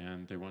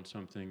 and they want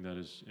something that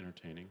is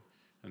entertaining,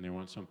 and they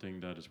want something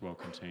that is well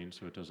contained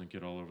so it doesn't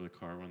get all over the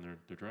car when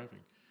they're driving.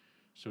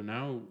 So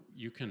now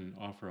you can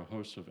offer a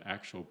host of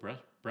actual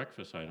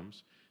breakfast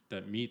items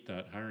that meet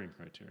that hiring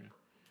criteria,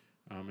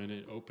 and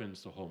it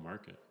opens the whole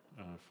market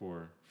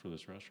for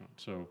this restaurant.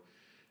 So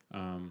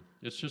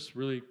it's just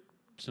really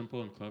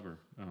simple and clever,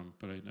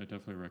 but I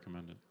definitely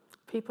recommend it.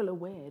 People are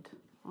weird,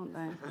 aren't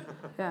they?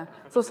 Yeah.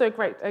 It's also a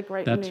great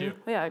That new, too.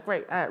 yeah,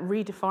 great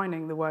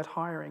redefining the word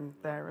hiring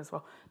there as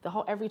well.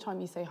 Every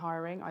time you say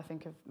hiring, I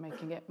think of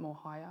making it more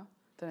higher.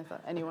 Don't know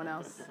if anyone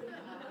else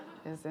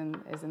is in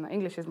that.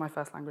 English is my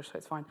first language, so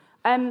it's fine.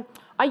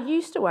 I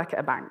used to work at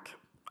a bank.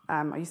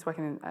 I used to work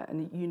in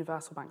a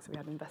universal bank, so we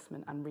had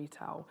investment and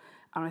retail.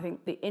 And I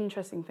think the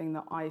interesting thing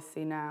that I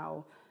see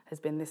now has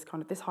been this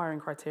hiring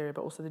criteria,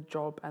 but also the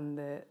job and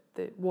the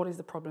what is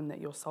the problem that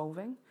you're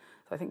solving.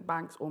 So I think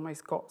banks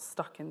almost got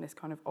stuck in this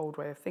kind of old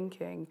way of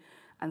thinking.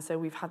 And so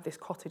we've had this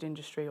cottage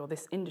industry, or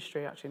this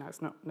industry, actually now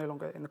it's no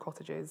longer in the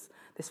cottages,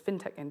 this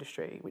fintech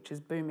industry, which is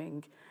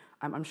booming.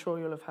 I'm sure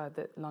you'll have heard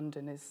that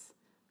London is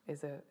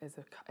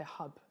a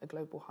hub, a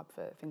global hub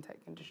for fintech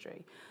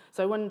industry.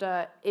 So I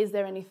wonder, is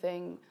there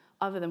anything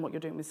other than what you're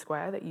doing with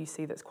Square that you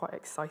see that's quite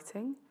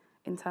exciting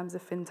in terms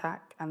of fintech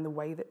and the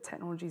way that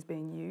technology is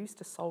being used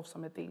to solve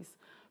some of these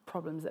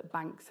problems that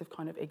banks have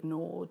kind of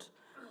ignored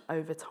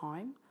over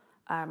time?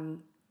 Do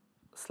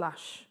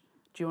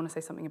you want to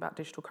say something about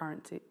digital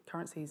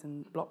currencies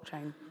and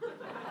blockchain?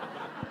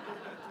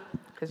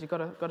 Because you've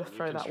got to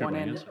throw that one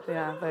in.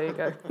 Yeah, there you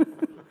go.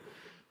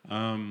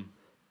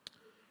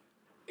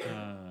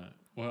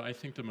 Well, I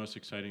think the most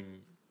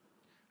exciting,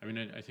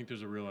 I think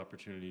there's a real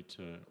opportunity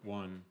to,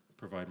 one,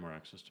 provide more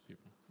access to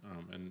people.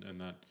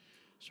 And that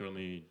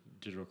certainly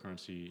digital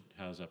currency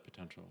has that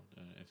potential.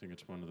 I think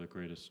it's one of the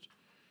greatest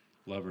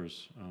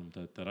levers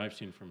that I've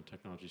seen from a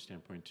technology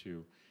standpoint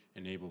to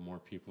enable more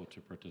people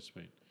to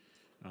participate.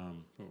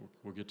 But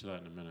we'll get to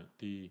that in a minute.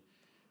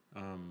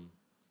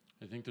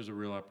 I think there's a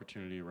real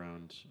opportunity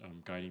around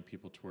guiding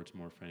people towards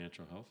more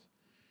financial health,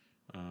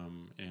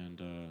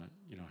 and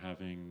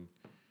having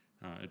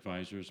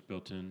advisors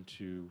built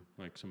into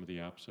like some of the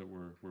apps that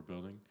we're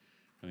building,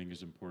 I think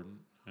is important.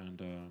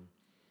 And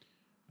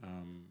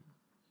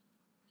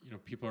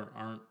people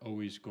aren't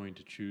always going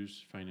to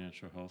choose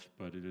financial health,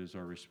 but it is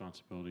our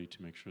responsibility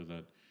to make sure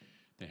that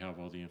they have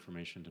all the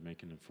information to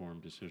make an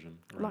informed decision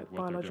around like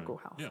what biological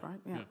they're doing. health,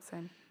 right? Yeah,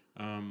 same.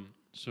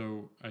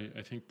 So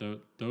I think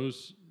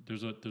there's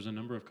a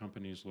number of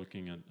companies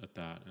looking at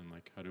that, and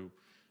like how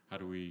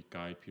do we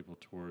guide people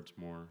towards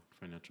more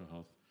financial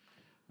health?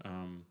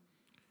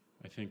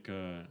 I think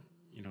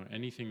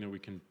anything that we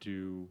can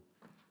do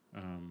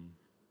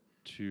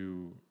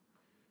to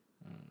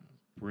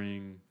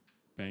bring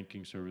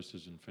banking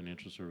services and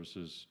financial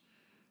services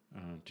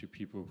to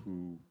people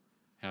who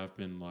have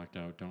been locked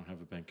out, don't have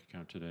a bank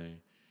account today,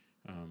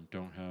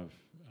 don't have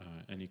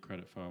any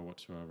credit file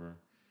whatsoever,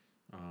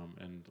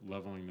 and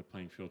leveling the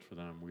playing field for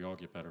them, we all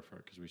get better for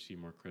it because we see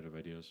more creative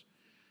ideas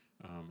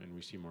and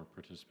we see more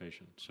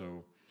participation.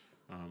 So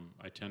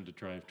I tend to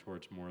drive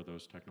towards more of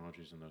those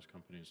technologies and those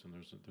companies, and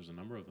there's a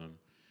number of them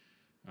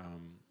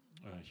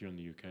here in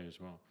the UK as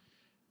well.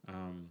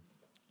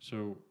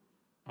 So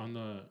on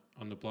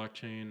the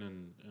blockchain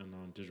and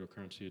on digital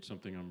currency, it's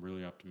something I'm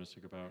really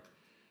optimistic about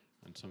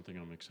and something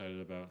I'm excited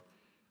about.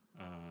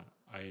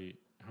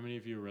 How many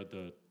of you read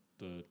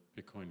the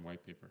Bitcoin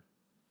white paper?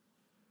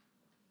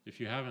 If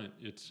you haven't,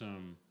 it's I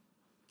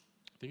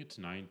think it's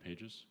 9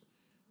 pages,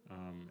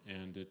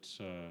 and it's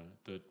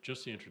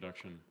just the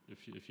introduction.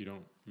 If you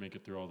don't make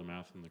it through all the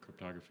math and the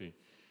cryptography,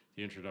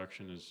 the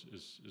introduction is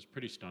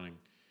pretty stunning.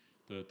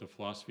 The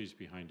philosophies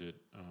behind it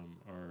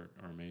are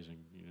amazing.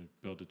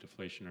 Build a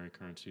deflationary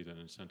currency that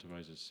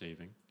incentivizes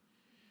saving,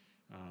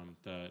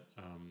 that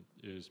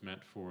is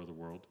meant for the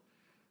world,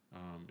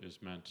 is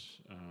meant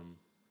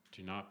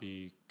to not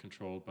be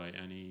controlled by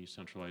any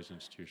centralized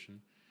institution,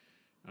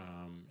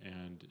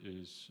 and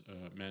is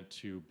meant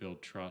to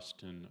build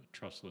trust in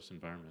trustless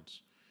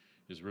environments,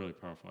 is really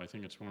powerful. I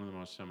think it's one of the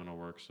most seminal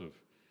works of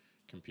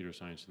computer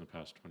science in the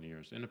past 20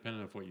 years.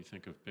 Independent of what you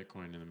think of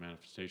Bitcoin and the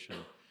manifestation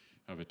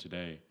of it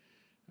today,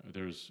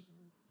 there's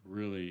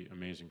really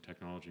amazing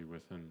technology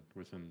within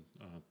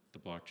the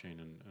blockchain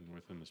and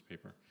within this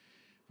paper.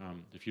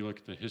 If you look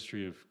at the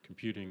history of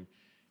computing,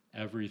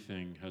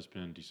 everything has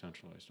been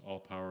decentralized. All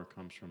power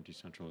comes from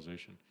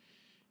decentralization.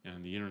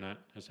 And the internet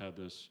has had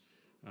this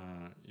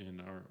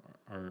in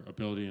our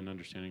ability and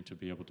understanding to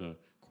be able to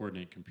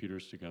coordinate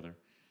computers together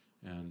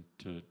and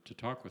to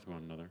talk with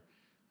one another.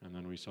 And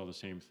then we saw the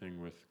same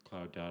thing with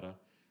cloud data,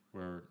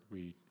 where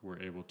we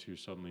were able to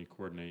suddenly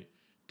coordinate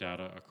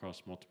data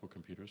across multiple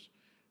computers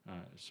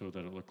so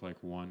that it looked like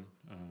one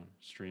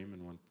stream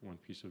and one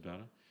piece of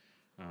data.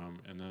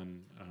 And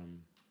then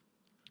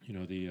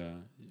the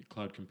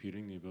cloud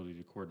computing, the ability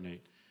to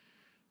coordinate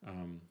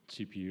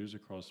CPUs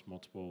across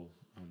multiple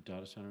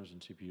data centers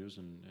and CPUs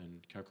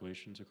and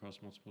calculations across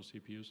multiple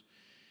CPUs.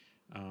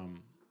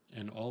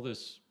 And all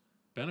this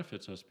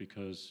benefits us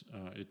because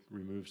it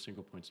removes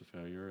single points of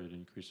failure, it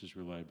increases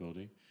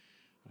reliability,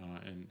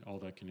 and all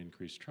that can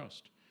increase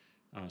trust.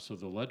 So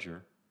the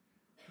ledger,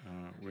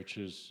 which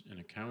is an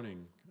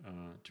accounting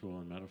tool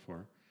and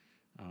metaphor,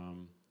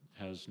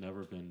 has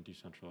never been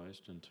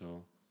decentralized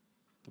until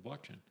the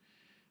blockchain.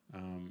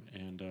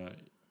 And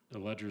the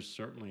ledgers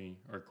certainly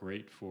are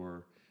great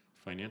for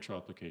financial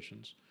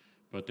applications,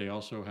 but they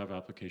also have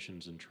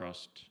applications in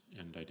trust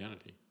and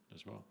identity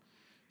as well.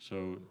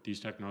 So these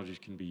technologies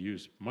can be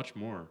used much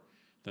more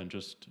than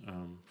just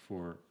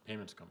for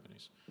payments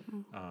companies.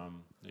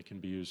 They can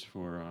be used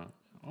for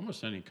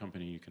almost any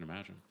company you can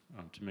imagine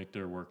to make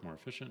their work more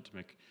efficient, to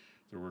make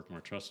their work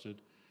more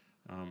trusted.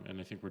 And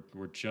I think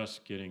we're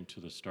just getting to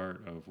the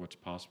start of what's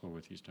possible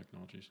with these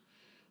technologies.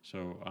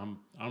 So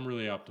I'm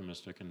really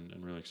optimistic and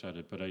really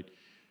excited. But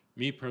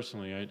me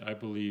personally, I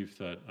believe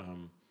that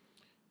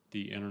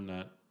the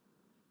internet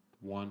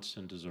wants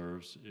and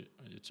deserves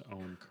its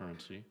own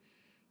currency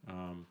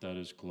that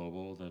is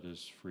global, that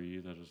is free,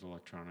 that is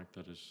electronic,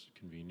 that is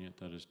convenient,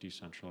 that is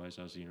decentralized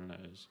as the internet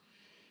is.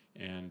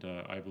 And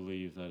I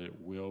believe that it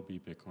will be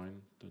Bitcoin.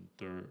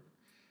 There are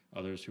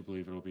others who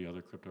believe it will be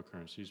other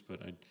cryptocurrencies, but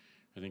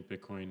I think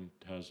Bitcoin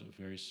has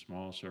a very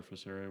small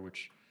surface area,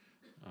 which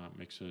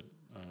makes it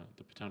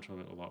the potential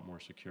of it a lot more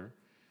secure,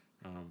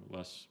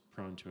 less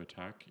prone to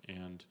attack,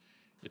 and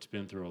it's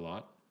been through a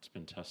lot. It's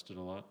been tested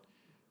a lot.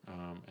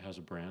 It has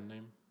a brand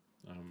name.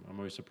 I'm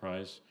always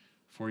surprised.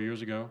 4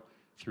 years ago,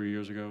 3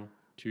 years ago,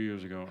 2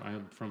 years ago,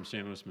 I'm from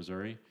St. Louis,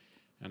 Missouri,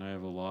 and I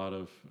have a lot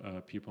of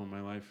people in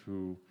my life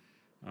who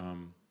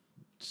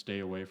stay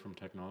away from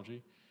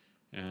technology,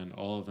 and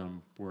all of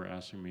them were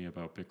asking me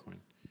about Bitcoin.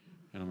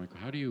 And I'm like,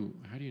 how do you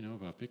know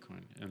about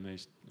Bitcoin? And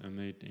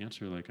they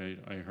answer like,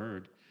 I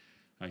heard,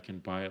 I can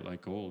buy it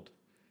like gold,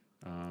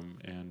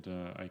 and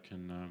I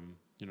can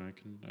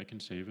I can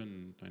save it,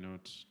 and I know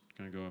it's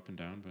going to go up and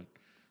down, but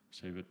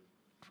save it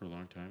for a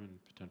long time, and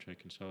potentially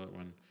I can sell it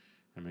when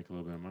I make a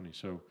little bit of money.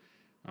 So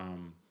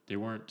they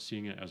weren't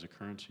seeing it as a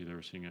currency; they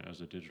were seeing it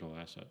as a digital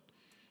asset,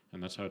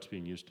 and that's how it's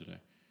being used today.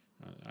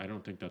 I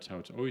don't think that's how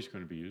it's always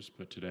going to be used,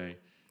 but today,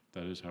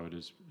 that is how it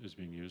is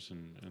being used,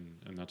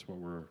 and that's what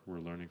we're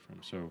learning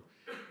from. So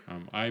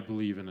I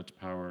believe in its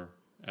power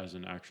as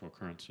an actual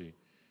currency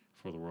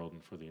for the world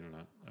and for the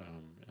internet,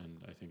 and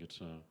I think it's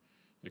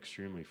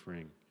extremely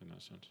freeing in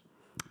that sense.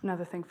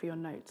 Another thing for your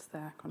notes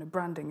there, kind of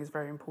branding is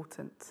very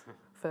important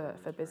for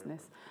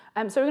business.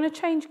 So we're going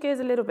to change gears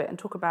a little bit and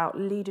talk about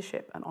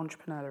leadership and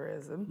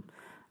entrepreneurialism,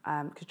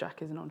 because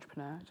Jack is an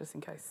entrepreneur, just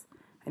in case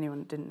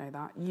anyone didn't know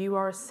that. You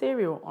are a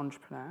serial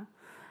entrepreneur.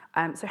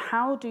 So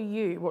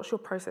what's your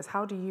process?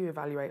 How do you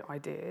evaluate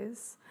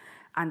ideas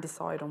and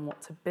decide on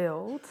what to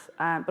build?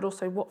 But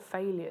also, what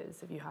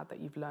failures have you had that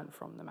you've learned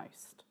from the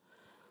most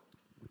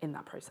in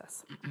that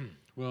process?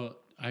 Well,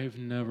 I've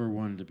never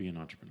wanted to be an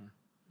entrepreneur.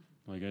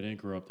 Like, I didn't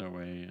grow up that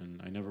way,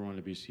 and I never wanted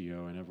to be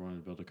CEO. I never wanted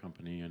to build a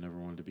company. I never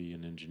wanted to be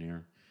an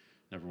engineer.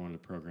 Never wanted to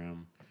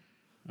program.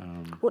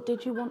 What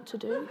did you want to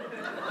do?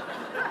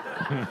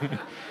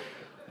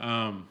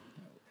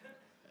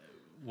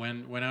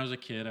 When I was a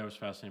kid, I was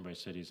fascinated by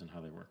cities and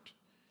how they worked,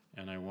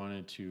 and I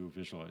wanted to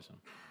visualize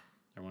them.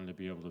 I wanted to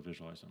be able to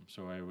visualize them.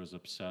 So I was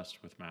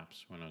obsessed with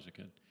maps when I was a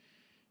kid.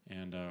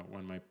 And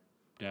when my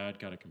dad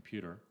got a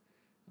computer,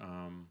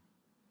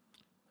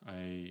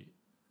 I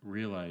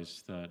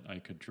realized that I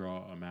could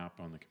draw a map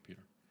on the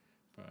computer,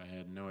 but I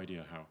had no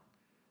idea how.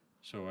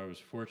 So I was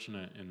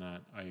fortunate in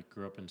that I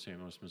grew up in St.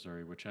 Louis,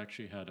 Missouri, which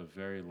actually had a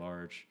very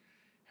large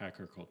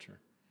hacker culture.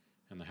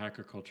 And the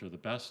hacker culture, the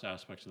best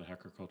aspects of the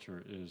hacker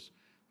culture is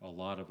a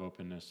lot of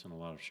openness and a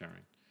lot of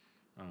sharing.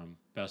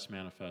 Best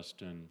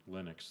manifest in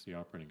Linux, the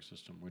operating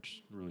system,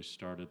 which really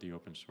started the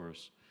open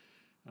source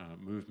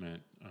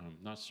movement.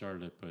 Not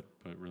started it, but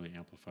really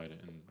amplified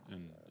it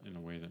in a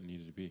way that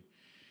needed to be.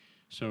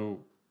 So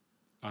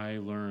I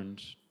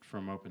learned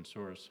from open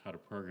source how to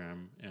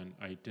program, and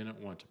I didn't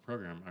want to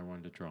program, I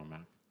wanted to draw a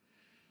map.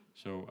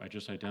 So I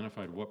just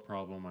identified what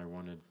problem I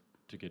wanted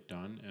to get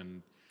done,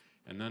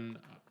 and then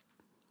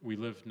we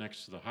lived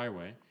next to the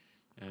highway,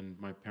 and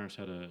my parents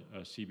had a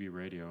CB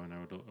radio, and I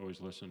would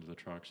always listen to the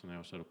trucks, and they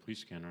also had a police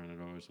scanner, and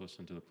I'd always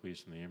listen to the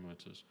police and the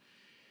ambulances.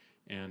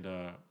 And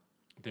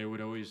they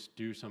would always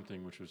do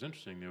something which was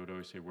interesting. They would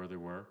always say where they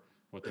were,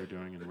 what they're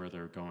doing, and where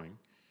they're going.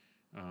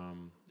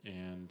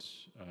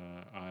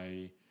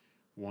 I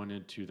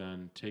wanted to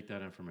then take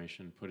that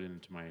information, put it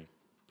into my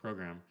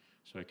program,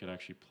 so I could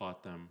actually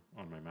plot them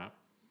on my map,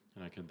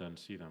 and I could then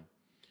see them.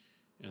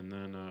 And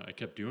then I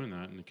kept doing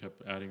that and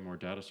kept adding more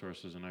data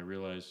sources, and I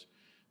realized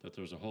that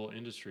there was a whole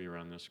industry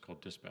around this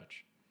called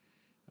dispatch.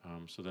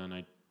 So then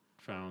I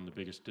found the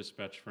biggest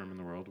dispatch firm in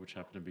the world, which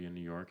happened to be in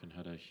New York and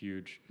had a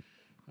huge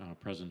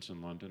presence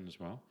in London as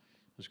well.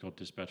 It was called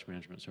Dispatch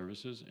Management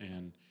Services,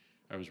 and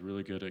I was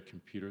really good at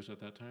computers at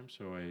that time,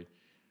 so I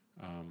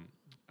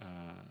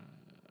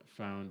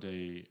found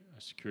a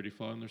security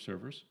flaw in their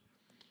servers,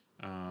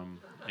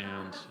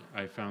 and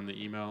I found the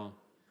email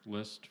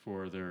list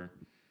for their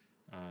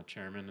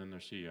chairman and their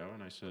CEO,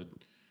 and I said,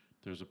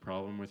 there's a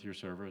problem with your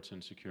server, it's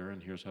insecure,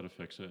 and here's how to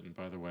fix it, and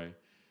by the way,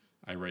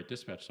 I write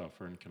dispatch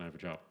software, and can I have a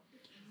job?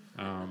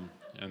 And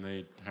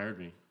they hired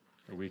me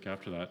a week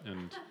after that,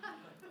 and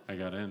I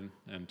got in,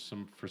 and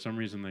for some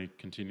reason they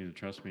continued to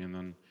trust me, and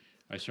then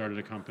I started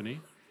a company.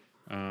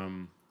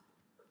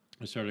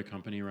 I started a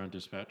company around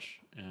dispatch.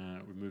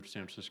 We moved to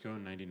San Francisco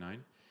in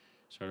 '99,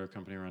 started a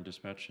company around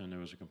dispatch, and it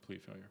was a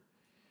complete failure.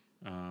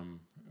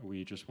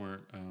 We just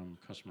weren't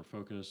customer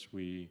focused.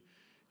 We,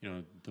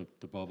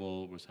 the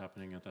bubble was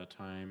happening at that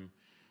time.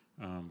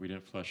 We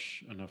didn't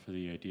flesh enough of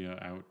the idea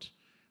out.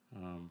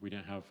 We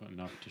didn't have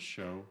enough to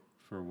show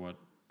for what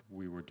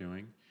we were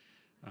doing.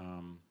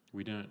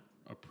 We didn't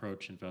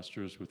approach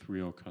investors with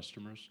real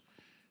customers.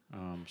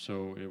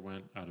 So it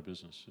went out of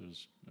business. It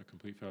was a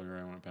complete failure.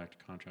 I went back to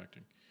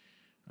contracting.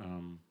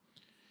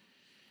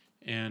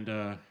 And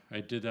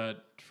I did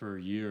that for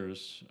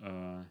years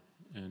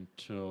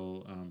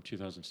until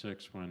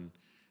 2006 when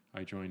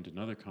I joined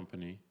another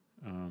company.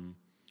 And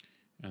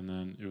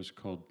then it was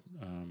called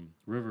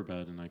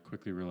Riverbed, and I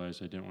quickly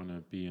realized I didn't want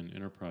to be in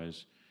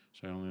enterprise,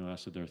 so I only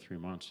lasted there 3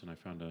 months, and I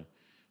found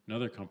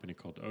another company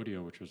called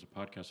Audio, which was a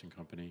podcasting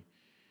company,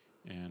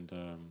 and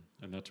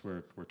that's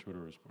where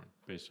Twitter was born,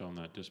 based on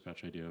that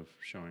dispatch idea of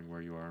showing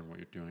where you are and what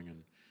you're doing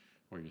and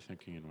what you're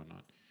thinking and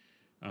whatnot.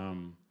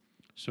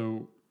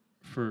 So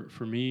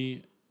for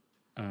me,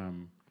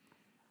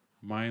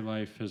 my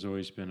life has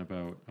always been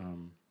about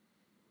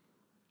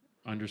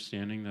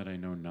understanding that I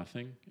know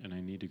nothing and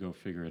I need to go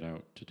figure it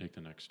out to take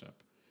the next step.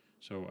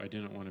 So I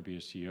didn't want to be a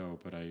CEO,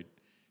 but I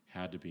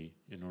had to be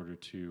in order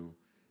to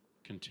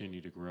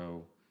continue to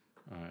grow,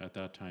 at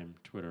that time,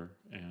 Twitter,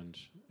 and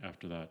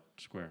after that,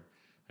 Square.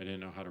 I didn't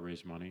know how to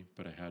raise money,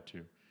 but I had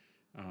to.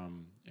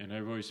 And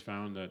I've always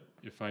found that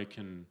if I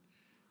can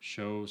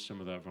show some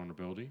of that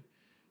vulnerability,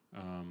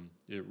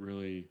 it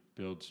really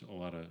builds a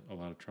lot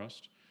of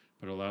trust,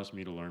 but it allows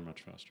me to learn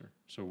much faster.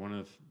 So one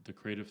of the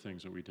creative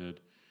things that we did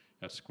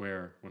at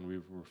Square when we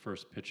were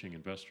first pitching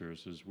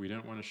investors is we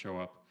didn't want to show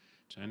up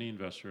to any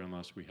investor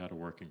unless we had a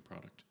working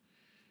product.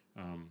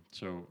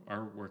 So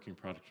our working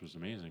product was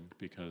amazing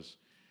because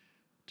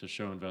to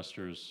show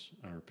investors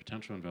or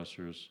potential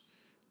investors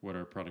what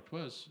our product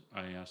was,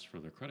 I asked for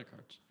their credit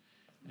cards,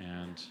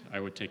 and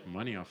I would take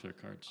money off their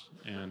cards.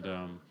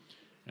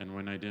 And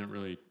when I didn't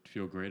really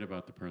feel great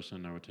about the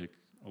person, I would take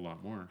a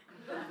lot more.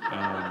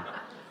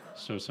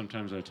 So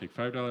sometimes I would take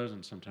 $5,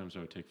 and sometimes I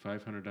would take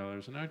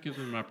 $500, and I would give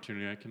them an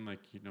opportunity. I can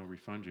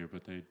refund you,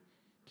 but they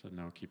said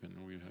no, keep it.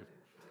 And we would have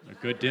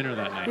a good dinner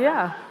that night.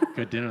 Yeah.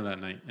 Good dinner that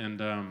night,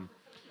 and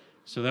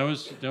so that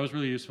was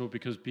really useful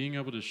because being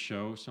able to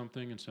show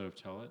something instead of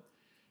tell it,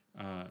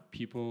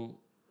 people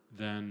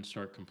then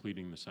start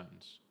completing the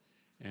sentence.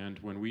 And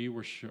when we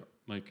were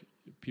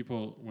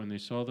people when they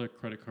saw the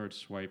credit card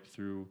swipe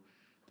through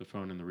the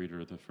phone and the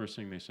reader, the first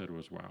thing they said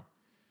was "Wow."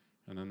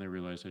 And then they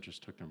realized I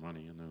just took their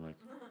money, and they're like,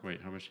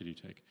 "Wait, how much did you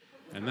take?"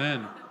 And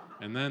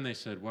then they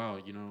said, "Wow,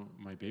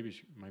 my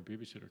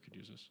babysitter could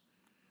use this,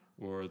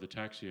 or the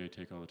taxi I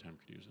take all the time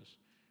could use this,"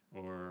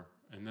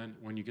 and then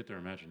when you get their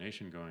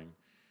imagination going,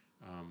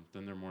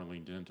 then they're more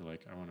leaned into I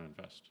want to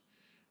invest.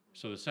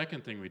 So the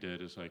second thing we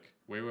did is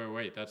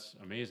wait, that's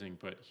amazing,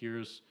 but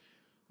here's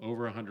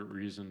over 100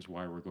 reasons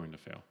why we're going to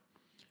fail,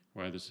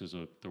 why this is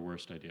the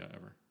worst idea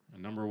ever.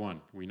 And number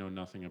one, we know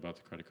nothing about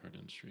the credit card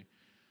industry.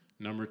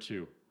 Number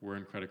two, we're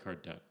in credit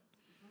card debt.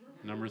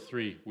 Number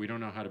three, we don't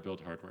know how to build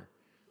hardware.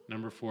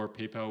 Number four,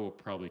 PayPal will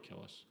probably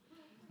kill us.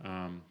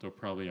 They'll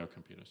probably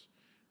outcompete us.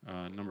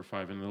 Number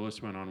five, and the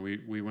list went on.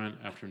 We went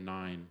after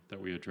 9 that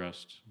we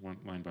addressed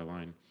line by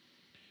line.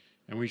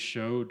 And we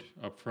showed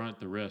up front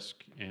the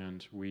risk,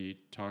 and we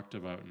talked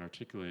about and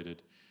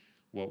articulated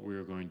what we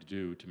were going to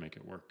do to make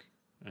it work.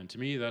 And to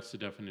me, that's the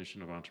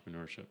definition of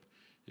entrepreneurship,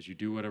 is you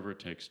do whatever it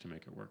takes to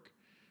make it work,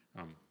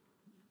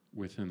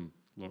 within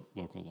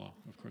local law,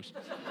 of course.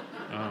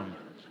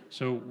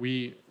 So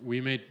we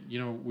made,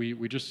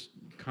 we just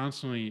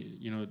constantly,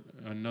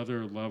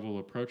 another level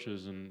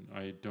approaches, and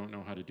I don't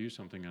know how to do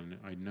something, and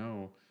I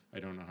know I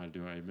don't know how to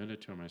do it. I admit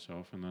it to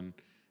myself, and then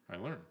I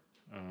learn.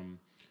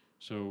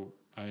 So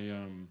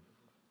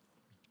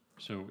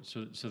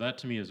that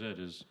to me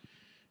is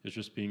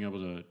just being able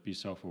to be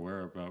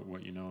self-aware about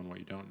what you know and what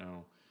you don't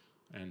know,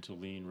 and to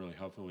lean really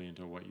heavily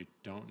into what you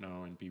don't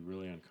know and be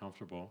really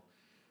uncomfortable,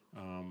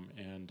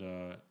 and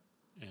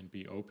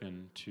be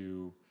open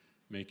to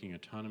making a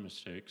ton of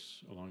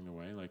mistakes along the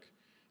way.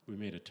 We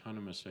made a ton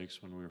of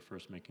mistakes when we were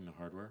first making the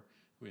hardware.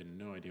 We had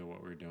no idea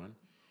what we were doing.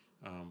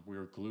 We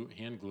were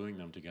hand gluing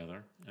them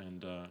together,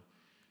 and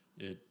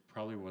it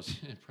probably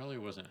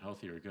wasn't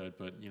healthy or good.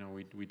 But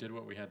we did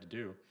what we had to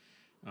do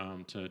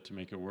to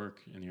make it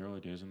work in the early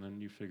days, and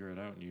then you figure it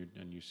out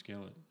and you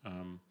scale it.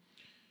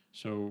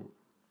 So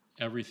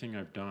everything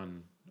I've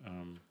done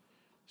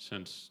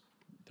since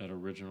that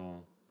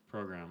original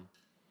program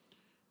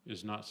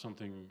is not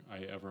something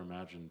I ever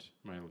imagined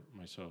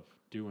myself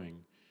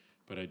doing,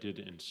 but I did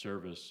it in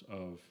service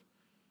of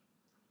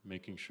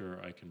making sure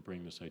I can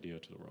bring this idea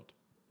to the world,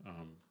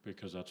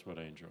 because that's what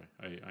I enjoy.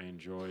 I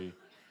enjoy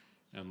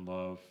and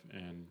love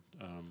and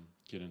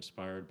get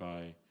inspired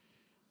by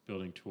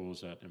building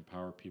tools that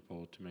empower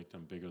people to make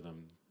them bigger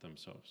than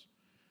themselves.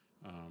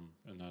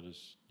 And that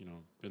has,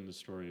 been the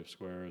story of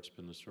Square. It's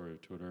been the story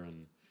of Twitter,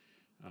 and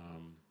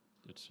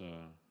it's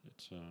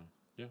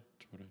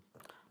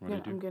what I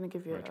do. I'm going to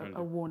give you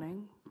a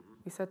warning.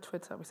 We said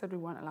Twitter. We said we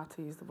weren't allowed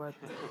to use the word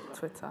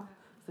Twitter.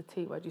 the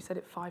T word. You said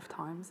it 5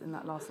 times in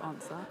that last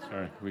answer.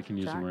 Sorry, we can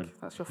use Jack, the word.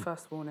 that's your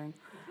first warning.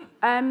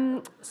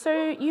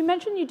 So you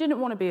mentioned you didn't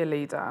want to be a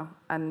leader,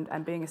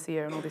 and being a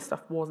CEO and all this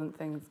stuff weren't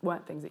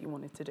things that you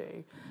wanted to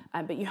do.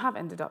 But you have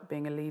ended up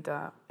being a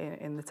leader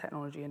in the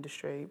technology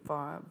industry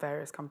via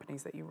various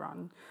companies that you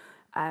run.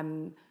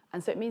 And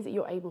so it means that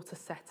you're able to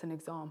set an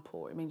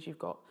example. It means you've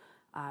got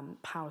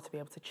power to be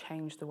able to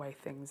change the way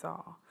things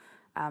are.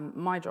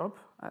 My job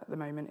at the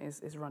moment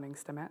is running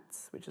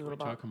Stemettes, which is all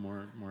about... Talk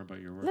more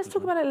about your work. Let's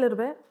talk about it a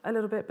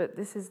little bit, but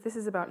this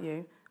is about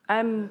you.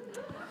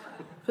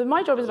 So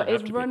my job is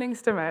running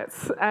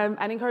Stemettes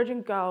and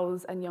encouraging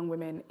girls and young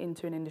women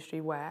into an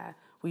industry where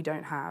we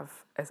don't have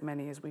as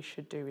many as we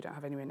should do. We don't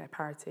have anywhere near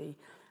parity.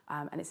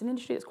 And it's an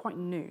industry that's quite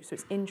new, so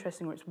it's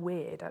interesting, or it's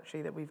weird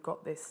actually, that we've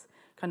got this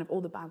kind of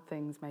all the bad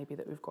things maybe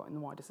that we've got in the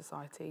wider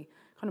society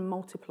kind of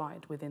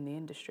multiplied within the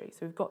industry.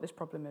 So we've got this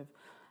problem of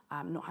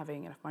not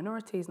having enough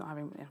minorities, not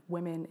having enough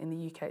women. In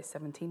the UK, it's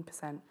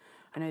 17%.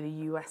 I know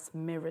the US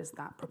mirrors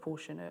that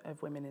proportion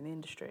of women in the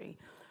industry.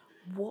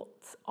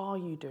 What are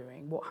you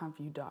doing? What have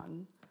you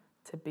done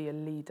to be a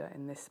leader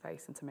in this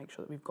space and to make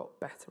sure that we've got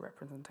better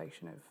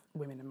representation of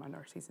women and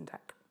minorities in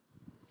tech?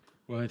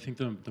 Well, I think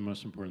the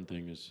most important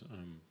thing is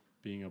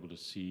being able to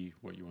see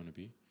what you want to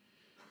be.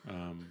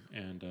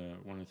 And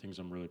one of the things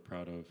I'm really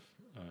proud of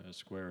at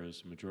Square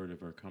is the majority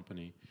of our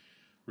company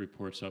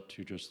reports up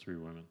to just 3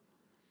 women.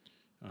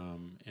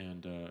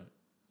 And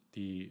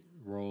the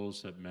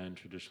roles that men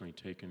traditionally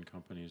take in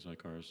companies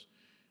like ours,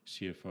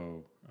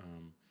 CFO,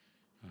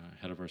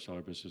 head of our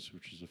seller business,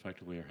 which is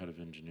effectively our head of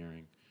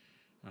engineering,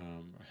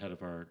 head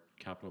of our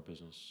capital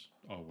business,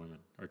 all women,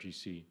 our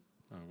GC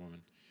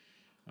women.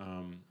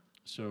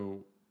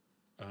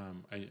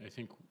 I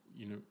think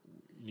you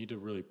need to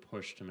really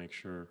push to make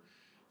sure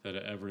that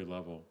at every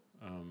level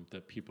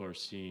that people are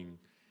seeing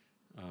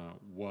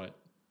what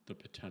the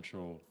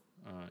potential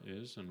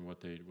is and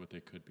what they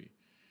could be.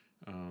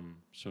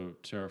 So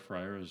Sarah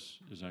Fryer is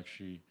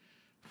actually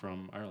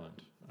from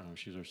Ireland.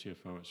 She's our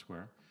CFO at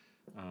Square,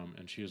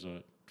 and she is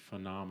a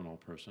phenomenal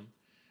person,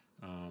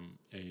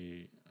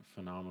 a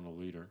phenomenal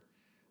leader,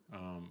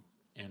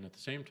 and at the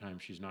same time,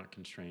 she's not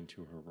constrained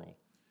to her role.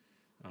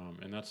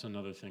 And that's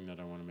another thing that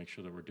I want to make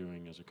sure that we're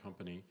doing as a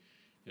company,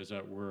 is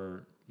that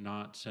we're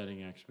not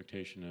setting an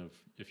expectation of,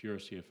 if you're a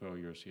CFO,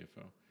 you're a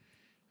CFO,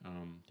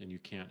 and you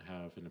can't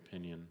have an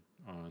opinion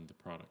on the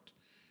product.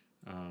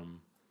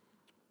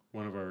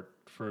 One of our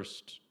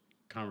first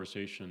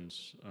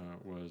conversations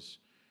was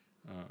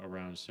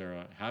around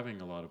Sarah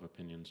having a lot of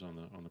opinions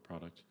on the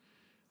product,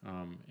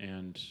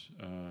 and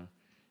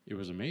it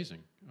was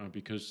amazing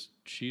because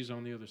she's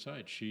on the other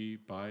side. She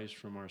buys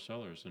from our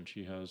sellers, and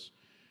she has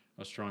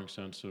a strong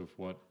sense of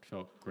what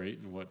felt great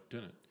and what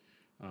didn't.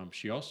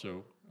 She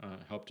also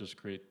helped us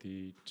create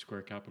the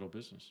Square Capital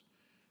business.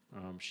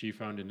 She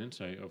found an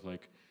insight of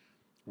like,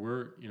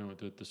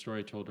 the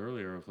story I told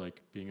earlier of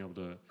like being able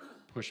to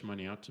push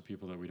money out to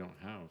people that we don't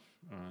have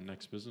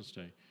next business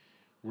day.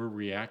 We're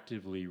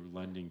reactively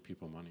lending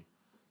people money.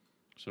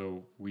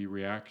 So we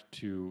react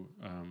to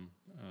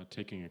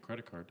taking a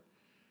credit card,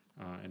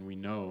 and we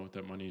know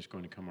that money is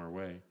going to come our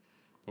way.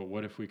 But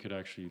what if we could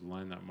actually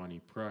lend that money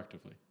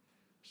proactively?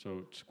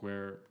 So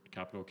Square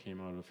Capital came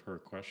out of her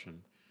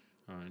question,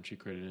 and she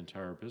created an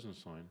entire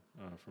business line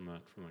from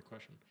that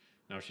question.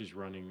 Now she's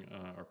running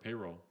our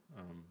payroll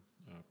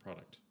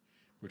product,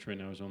 which right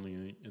now is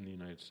only in the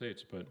United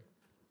States, but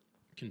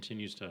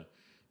continues to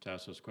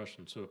ask those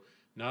questions. So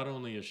not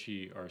only is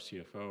she our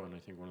CFO, and I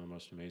think one of the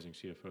most amazing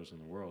CFOs in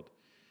the world,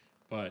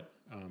 but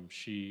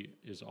she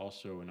is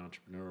also an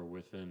entrepreneur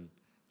within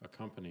a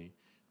company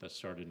that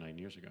started 9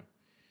 years ago.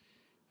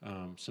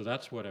 So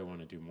that's what I want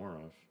to do more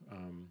of.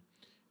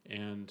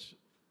 And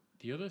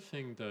the other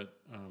thing that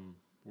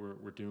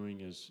we're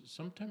doing is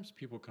sometimes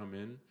people come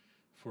in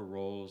for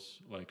roles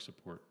like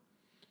support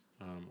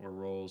or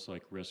roles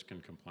like risk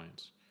and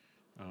compliance,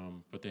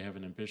 but they have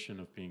an ambition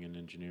of being an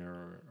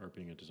engineer or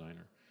being a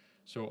designer.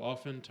 So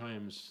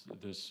oftentimes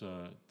this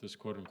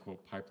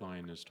quote-unquote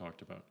pipeline is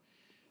talked about.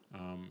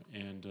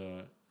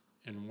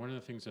 And one of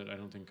the things that I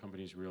don't think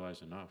companies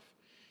realize enough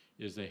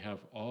is they have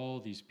all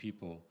these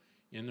people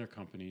in their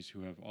companies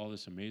who have all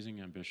this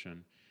amazing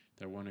ambition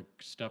that want to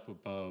step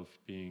above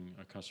being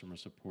a customer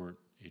support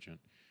agent.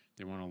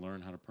 They want to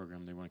learn how to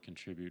program. They want to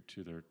contribute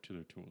to their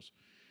tools.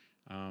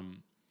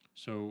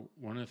 So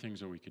one of the things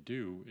that we could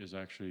do is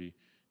actually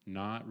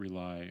not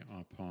rely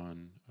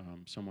upon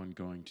someone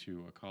going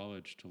to a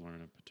college to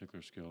learn a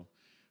particular skill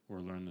or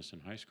learn this in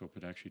high school,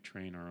 but actually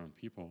train our own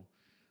people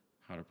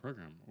how to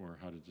program or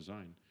how to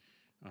design.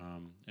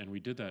 And we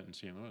did that in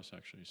St. Louis,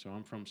 actually. So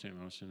I'm from St.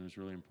 Louis, and it was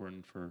really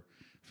important for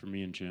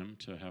me and Jim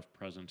to have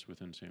presence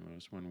within St.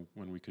 Louis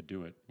when we could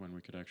do it, when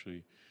we could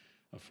actually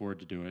afford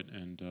to do it,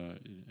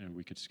 and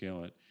we could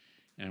scale it.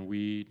 And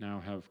we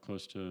now have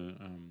close to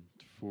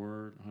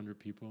 400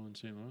 people in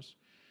St. Louis.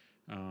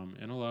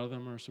 And a lot of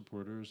them are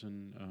supporters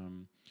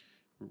and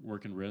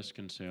work in risk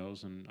and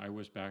sales. And I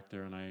was back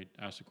there and I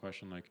asked a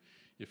question like,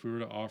 if we were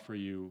to offer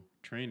you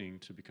training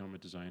to become a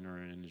designer or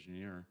an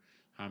engineer,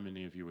 how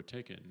many of you would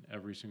take it? And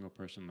every single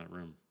person in that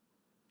room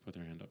put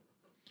their hand up.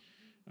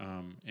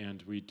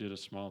 And we did a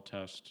small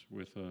test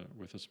with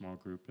a small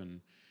group,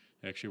 and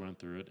actually went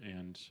through it,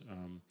 and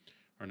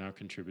are now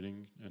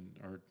contributing and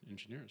are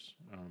engineers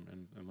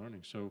and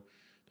learning. So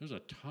there's a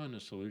ton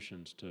of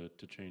solutions to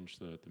change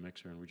the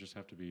mixer, and we just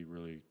have to be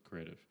really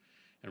creative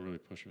and really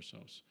push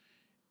ourselves.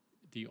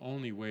 The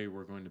only way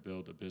we're going to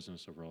build a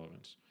business of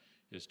relevance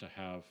is to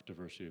have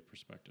diversity of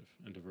perspective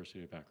and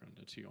diversity of background.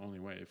 It's the only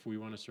way. If we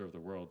want to serve the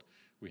world,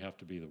 we have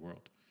to be the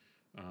world.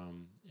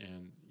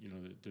 And you know,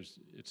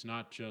 it's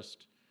not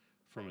just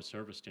from a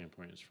service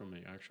standpoint, it's from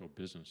the actual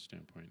business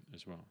standpoint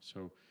as well.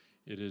 So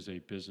it is a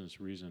business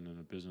reason and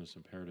a business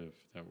imperative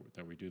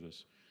that we do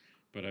this.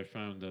 But I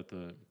found that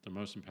the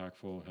most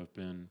impactful have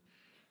been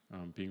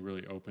being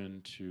really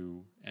open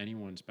to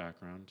anyone's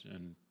background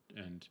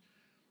and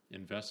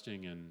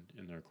investing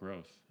in their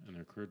growth and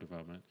their career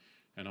development,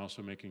 and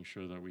also making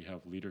sure that we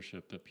have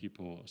leadership that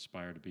people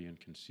aspire to be and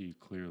can see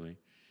clearly,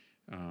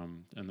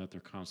 and that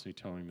they're constantly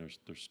telling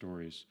their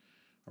stories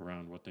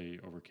around what they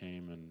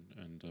overcame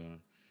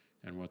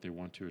and what they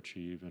want to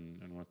achieve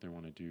and what they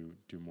want to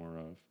do more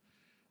of,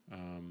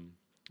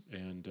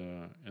 and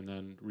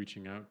then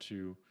reaching out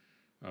to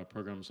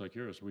programs like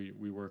yours.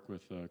 We work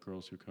with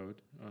Girls Who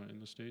Code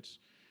in the States,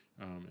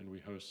 and we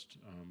host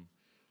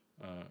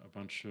a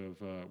bunch of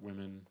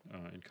women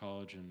in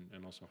college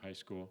and also high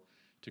school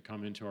to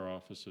come into our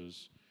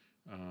offices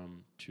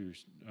to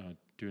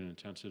do an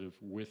intensive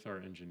with our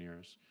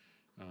engineers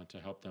to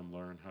help them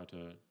learn how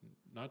to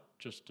not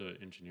just to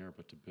engineer,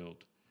 but to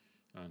build,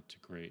 to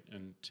create.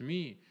 And to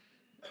me,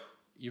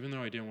 even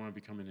though I didn't want to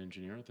become an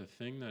engineer, the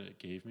thing that it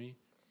gave me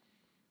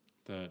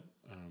that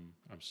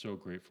I'm so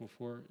grateful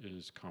for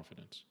is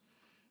confidence,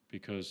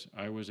 because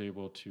I was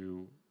able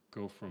to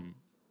go from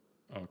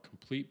a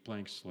complete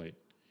blank slate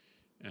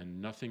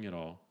and nothing at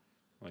all,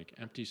 like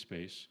empty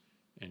space,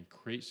 and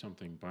create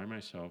something by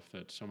myself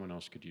that someone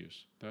else could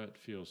use. That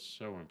feels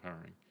so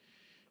empowering.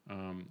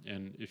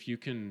 And if you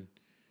can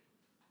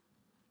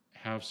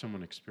have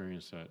someone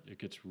experience that, it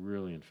gets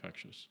really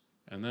infectious.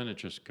 And then it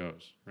just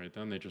goes, right?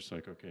 Then they just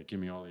like, okay, give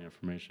me all the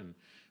information,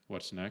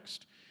 what's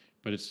next?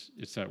 But it's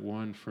that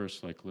one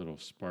first like little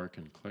spark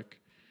and click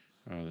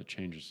that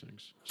changes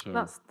things. So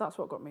that's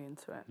what got me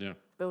into it. Yeah.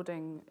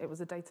 Building, it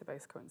was a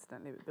database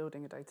coincidentally, but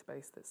building a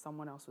database that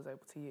someone else was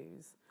able to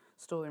use,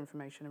 store the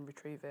information and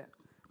retrieve it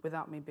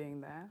without me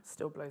being there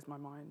still blows my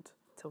mind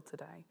till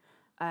today.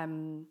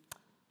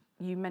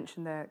 You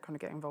mentioned there kind of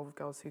getting involved with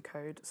Girls Who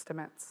Code.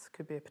 Stemettes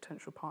could be a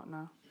potential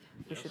partner.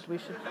 Yes. We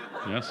should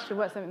Yes. should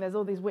work something. There's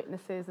all these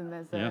witnesses and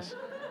there's Yes.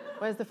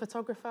 Where's the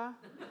photographer?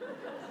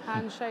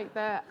 Handshake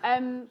there.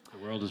 The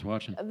world is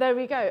watching. There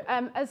we go.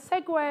 A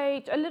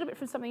segue a little bit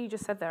from something you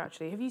just said there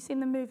actually. Have you seen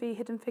the movie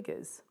Hidden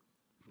Figures?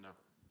 No.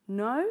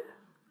 No?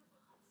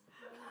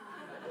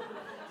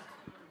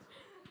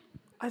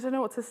 I don't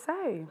know what to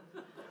say.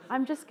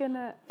 I'm just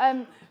gonna.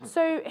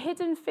 So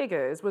Hidden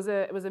Figures was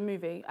a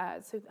movie.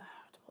 What's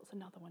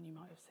another one you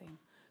might have seen?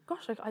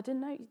 Gosh, I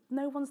didn't know.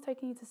 No one's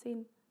taking you to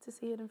see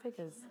Hidden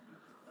Figures.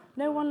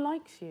 No one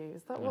likes you.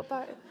 Is that what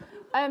that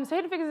is? So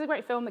Hidden Figures is a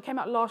great film that came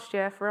out last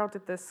year. Pharrell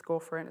did the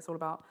score for it. And it's all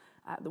about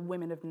the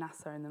women of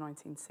NASA in the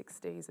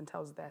 1960s and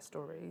tells their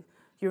story.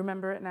 Do you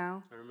remember it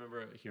now? I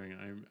remember hearing it.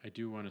 I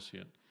do want to see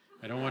it.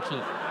 I don't watch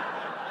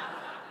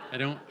I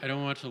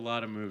don't watch a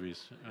lot of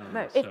movies.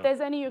 No, so. if there's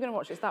any you're going to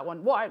watch, it's that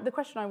one. The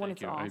question I wanted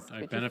to ask,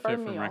 I which benefit has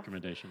thrown from me off.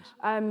 recommendations.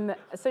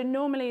 So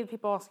normally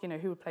people ask,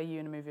 who would play you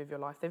in a movie of your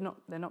life? They're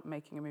not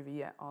making a movie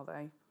yet, are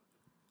they?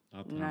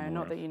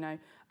 Not that you know.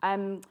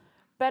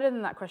 Better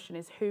than that question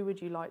is, who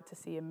would you like to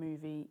see a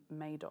movie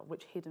made of?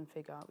 Which hidden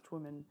figure, which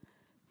woman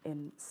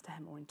in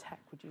STEM or in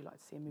tech would you like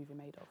to see a movie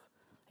made of?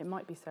 It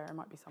might be Sarah, it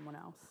might be someone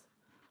else.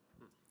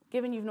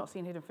 Given you've not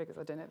seen Hidden Figures,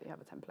 I don't know that you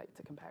have a template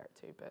to compare it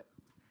to, but...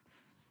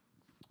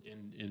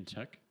 In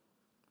tech?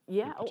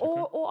 Yeah,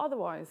 or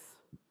otherwise.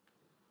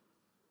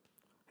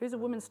 Who's a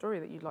woman's story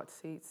that you'd like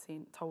to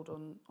see told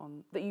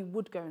on that you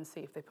would go and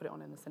see if they put it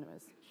on in the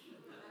cinemas?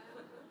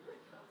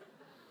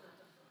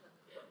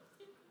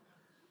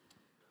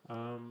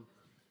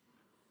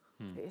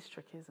 It is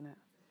tricky, isn't it?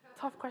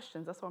 Tough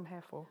questions, that's what I'm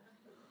here for.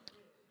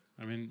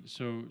 I mean,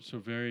 so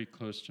very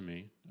close to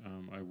me.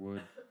 I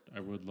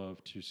would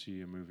love to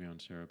see a movie on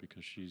Sarah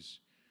because she's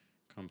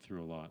come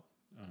through a lot,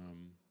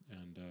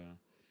 and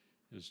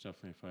is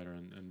definitely a fighter.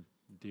 And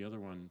the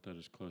other one that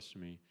is close to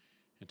me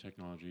in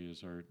technology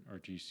is our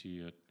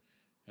GC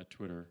at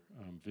Twitter,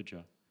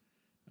 Vidya,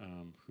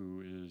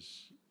 who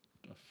is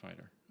a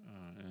fighter,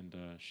 and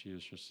she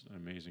is just an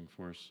amazing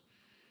force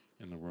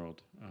in the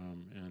world,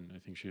 and I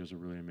think she has a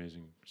really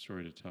amazing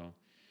story to tell.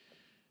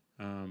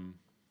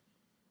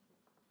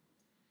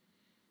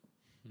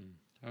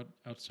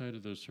 Outside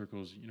of those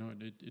circles,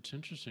 it's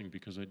interesting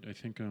because I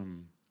think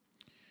I'm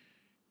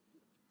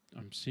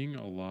seeing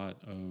a lot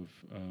of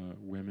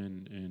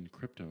women in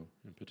crypto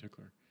in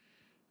particular,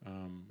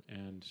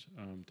 and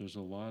there's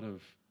a lot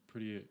of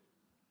pretty.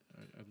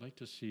 I'd like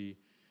to see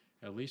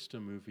at least a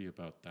movie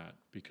about that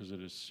because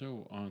it is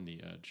so on the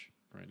edge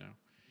right now.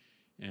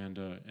 And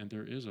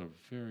there is a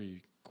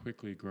very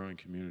quickly growing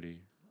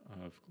community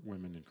of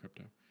women in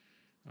crypto.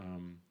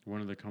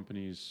 One of the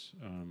companies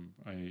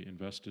I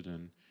invested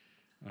in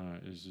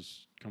is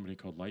this company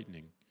called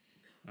Lightning,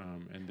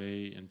 and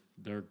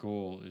their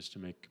goal is to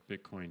make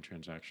Bitcoin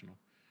transactional,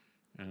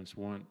 and it's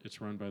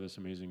run by this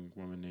amazing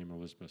woman named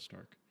Elizabeth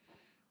Stark,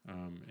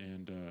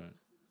 and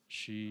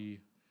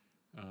she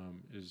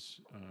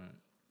is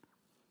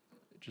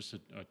just a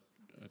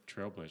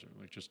trailblazer,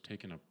 like just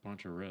taking a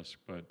bunch of risk,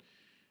 but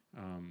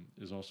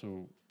is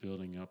also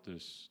building up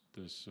this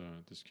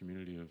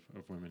community of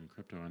women in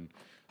crypto. And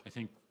I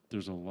think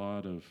there's a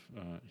lot of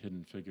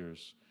hidden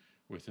figures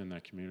within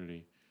that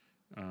community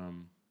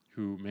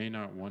who may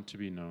not want to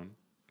be known,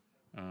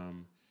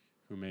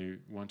 who may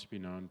want to be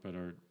known but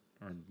are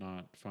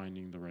not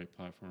finding the right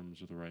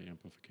platforms or the right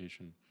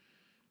amplification.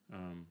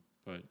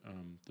 But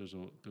there's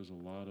a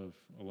lot of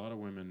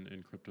women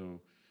in crypto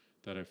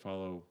that I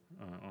follow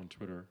on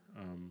Twitter,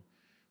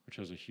 which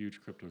has a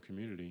huge crypto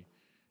community.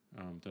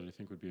 That I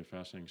think would be a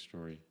fascinating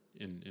story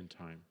in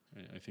time.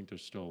 I think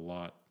there's still a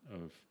lot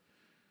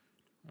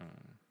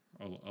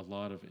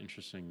of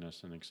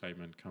interestingness and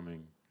excitement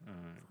coming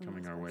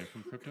our way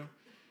from crypto.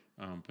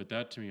 But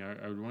that, to me,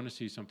 I would want to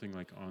see something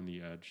like On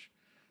the Edge,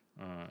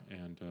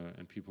 and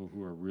people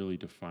who are really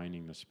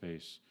defining the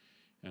space.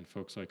 And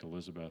folks like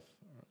Elizabeth,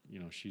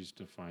 she's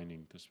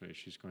defining the space.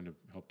 She's going to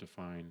help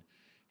define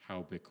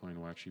how Bitcoin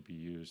will actually be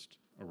used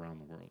around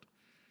the world.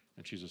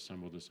 And she's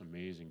assembled this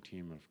amazing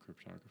team of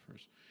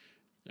cryptographers.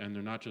 And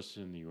they're not just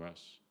in the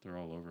US, they're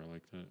all over.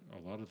 Like a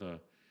lot of the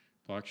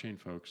blockchain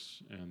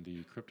folks and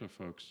the crypto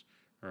folks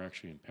are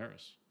actually in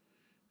Paris.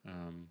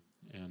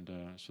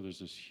 So there's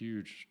this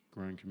huge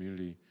growing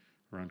community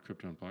around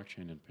crypto and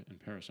blockchain in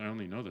Paris. I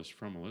only know this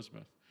from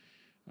Elizabeth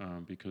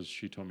because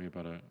she told me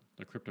about a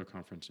crypto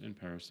conference in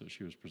Paris that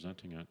she was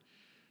presenting at.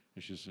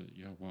 And she said,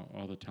 yeah, well,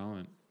 all the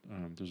talent,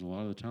 there's a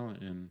lot of the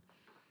talent in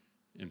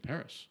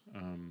Paris.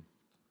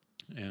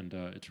 And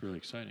it's really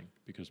exciting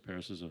because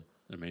Paris is an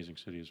amazing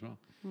city as well.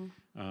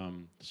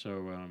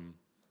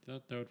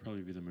 That would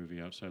probably be the movie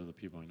outside of the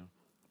people I know.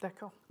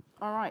 D'accord.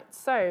 All right.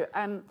 So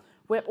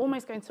we're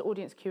almost going to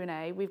audience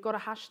Q&A. We've got a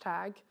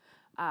hashtag.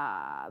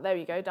 There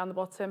you go, down the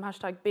bottom.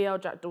 Hashtag BL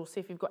Jack Dorsey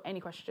if you've got any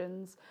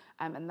questions.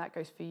 And that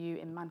goes for you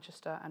in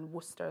Manchester and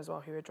Worcester as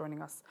well, who are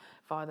joining us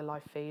via the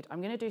live feed.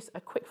 I'm going to do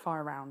a quick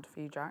fire round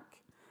for you, Jack.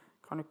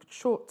 Kind of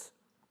short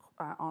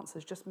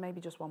answers, maybe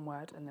just one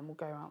word, and then we'll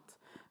go out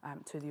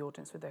to the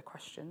audience with their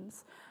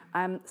questions.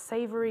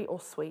 Savoury or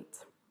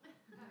sweet?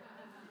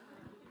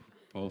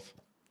 Both.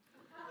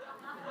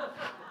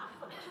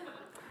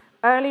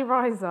 Early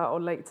riser or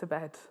late to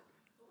bed?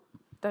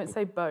 Don't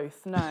say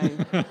both, no.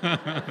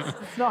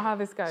 It's not how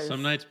this goes.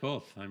 Some nights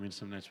both.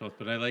 Some nights both.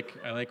 But I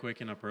like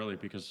waking up early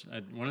because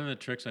one of the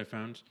tricks I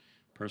found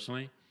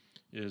personally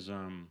is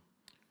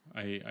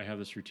I have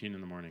this routine in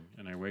the morning,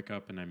 and I wake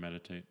up and I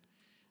meditate.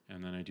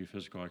 And then I do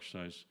physical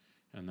exercise,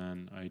 and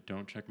then I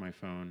don't check my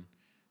phone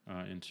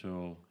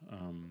until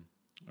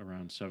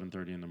around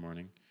 7:30 in the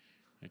morning.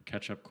 I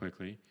catch up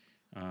quickly,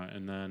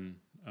 and then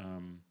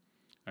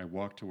I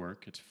walk to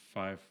work. It's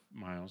 5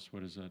 miles.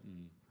 What is that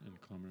in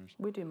kilometers?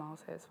 We do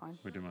miles here, it's fine.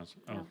 We do miles.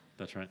 Oh, yeah.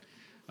 That's right.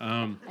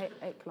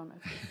 8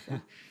 kilometers.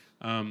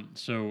 Yeah.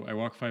 So I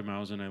walk 5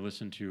 miles, and I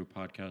listen to a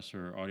podcast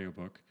or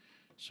audiobook.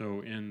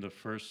 So in the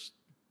first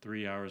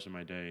 3 hours of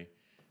my day,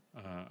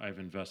 I've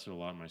invested a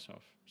lot in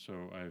myself.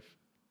 So I've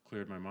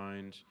cleared my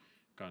mind,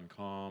 gotten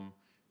calm.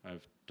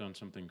 I've done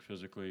something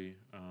physically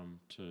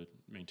to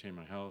maintain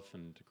my health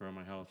and to grow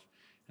my health,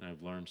 and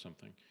I've learned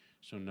something.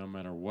 So no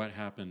matter what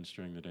happens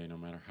during the day, no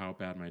matter how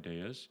bad my day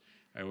is,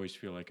 I always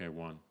feel like I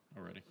won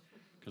already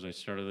because I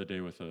started the day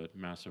with a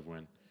massive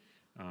win.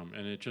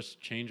 And it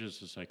just changes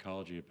the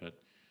psychology a bit,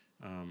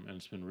 and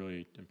it's been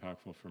really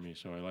impactful for me.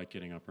 So I like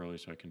getting up early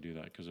so I can do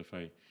that, because if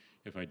I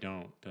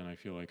don't, then I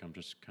feel like I'm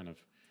just kind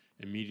of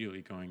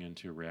immediately going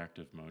into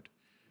reactive mode,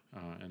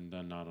 and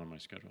then not on my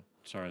schedule.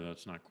 Sorry,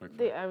 that's not quick.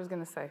 I was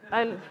going to say.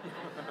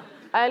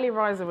 Early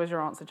riser was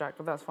your answer, Jack,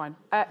 but that's fine.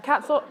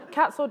 Cats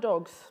or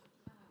dogs?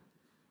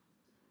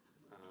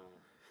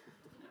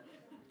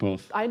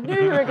 Both. I knew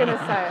you were going to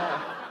say it.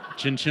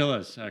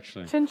 Chinchillas,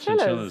 actually.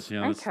 Chinchillas?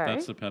 Yeah, okay.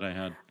 That's the pet I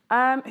had.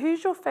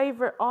 Who's your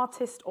favourite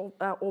artist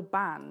or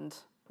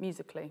band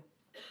musically?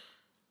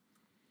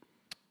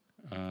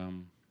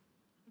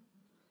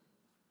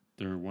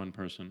 They're one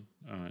person,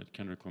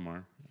 Kendrick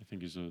Lamar. I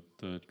think he's the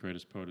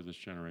greatest poet of this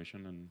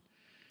generation,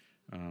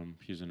 and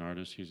he's an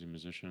artist, he's a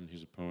musician,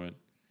 he's a poet.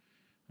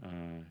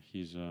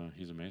 He's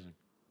amazing.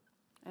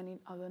 Any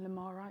other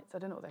Lamarites? I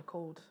don't know what they're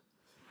called.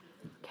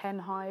 Ken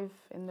Hive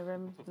in the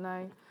room?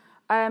 No.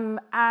 And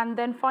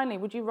then finally,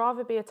 would you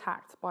rather be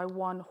attacked by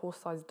one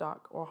horse-sized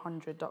duck or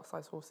 100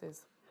 duck-sized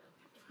horses?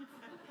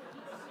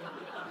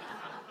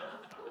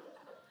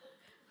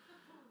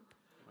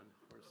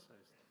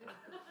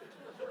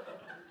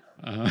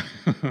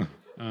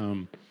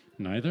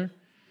 Neither.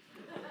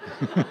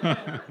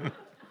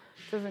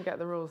 Doesn't get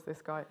the rules,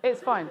 this guy.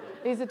 It's fine.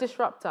 He's a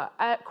disruptor.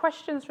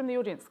 Questions from the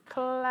audience.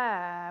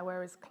 Claire,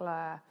 where is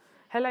Claire?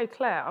 Hello,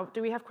 Claire.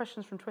 Do we have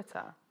questions from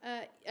Twitter?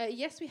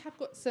 Yes, we have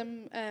got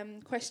some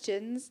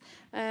questions.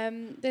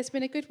 There's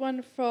been a good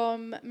one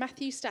from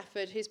Matthew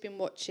Stafford, who's been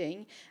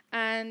watching,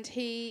 and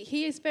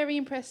he is very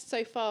impressed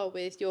so far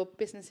with your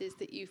businesses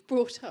that you've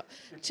brought up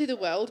to the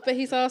world, but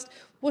he's asked,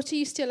 what are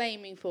you still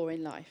aiming for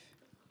in life?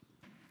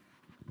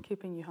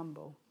 Keeping you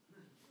humble.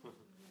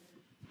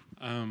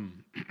 I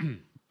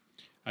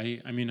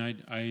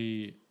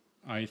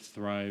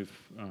thrive.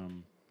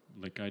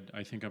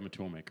 I think I'm a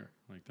tool maker.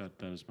 Like that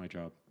is my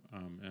job,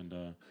 and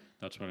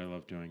that's what I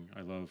love doing.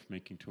 I love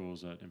making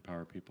tools that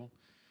empower people,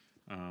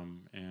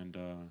 and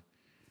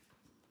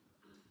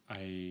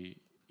I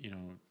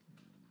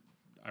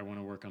want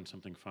to work on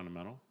something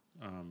fundamental.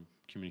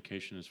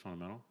 Communication is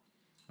fundamental.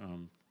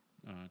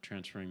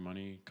 Transferring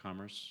money,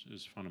 commerce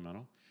is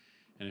fundamental,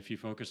 and if you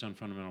focus on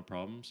fundamental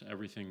problems,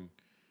 everything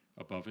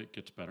above it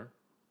gets better.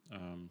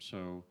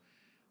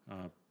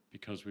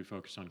 Because we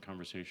focus on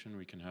conversation,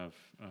 we can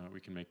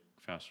make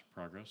faster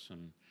progress,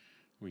 and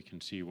we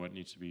can see what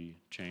needs to be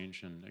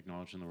changed and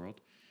acknowledged in the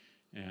world.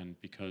 And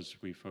because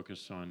we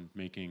focus on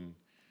making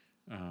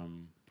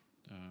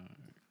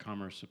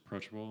commerce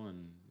approachable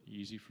and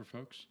easy for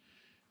folks,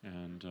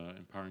 and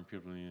empowering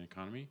people in the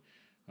economy,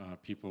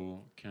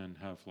 people can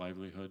have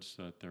livelihoods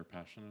that they're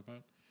passionate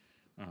about,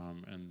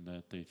 and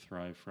that they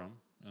thrive from,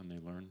 and they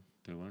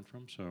learn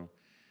from. So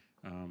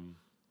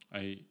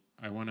I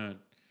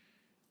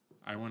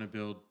want to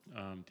build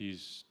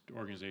these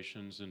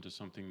organizations into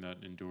something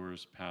that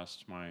endures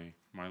past my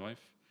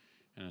life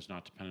and is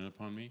not dependent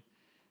upon me,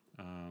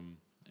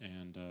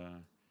 and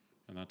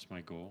that's my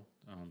goal.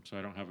 So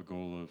I don't have a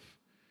goal of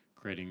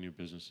creating new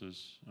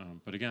businesses,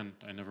 but again,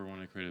 I never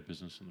wanted to create a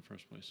business in the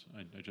first place.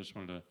 I just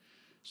wanted to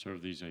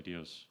serve these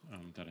ideas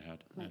that I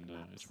had, and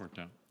it's worked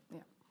out.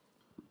 Yeah.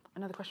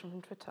 Another question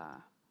from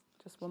Twitter.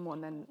 Just one more,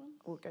 and then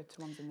we'll go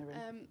to ones in the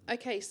room.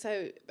 Okay,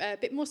 so a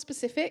bit more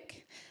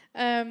specific.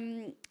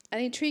 An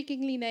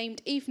intriguingly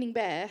named Evening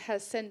Bear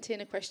has sent in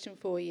a question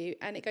for you,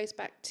 and it goes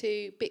back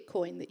to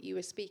Bitcoin that you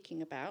were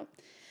speaking about.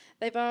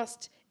 They've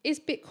asked, is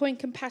Bitcoin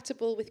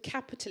compatible with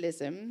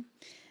capitalism?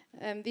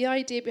 The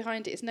idea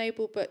behind it is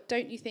noble, but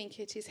don't you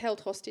think it is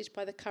held hostage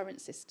by the current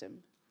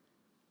system?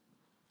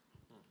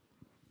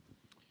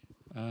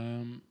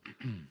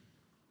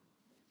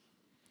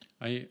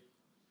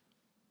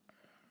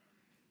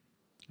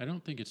 I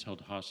don't think it's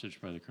held hostage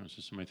by the current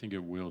system. I think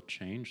it will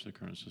change the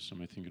current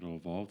system. I think it'll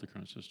evolve the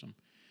current system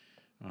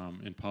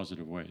in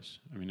positive ways.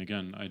 I mean,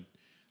 again,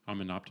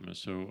 I'm an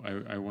optimist, so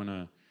I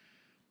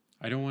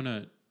don't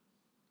want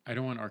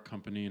our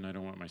company, and I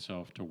don't want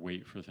myself to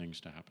wait for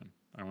things to happen.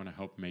 I want to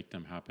help make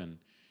them happen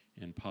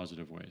in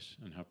positive ways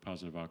and have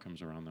positive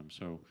outcomes around them.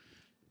 So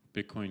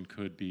Bitcoin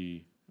could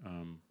be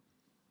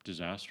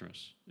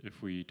disastrous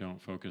if we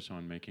don't focus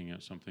on making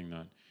it something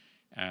that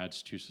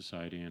adds to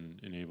society and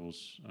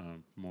enables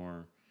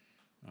more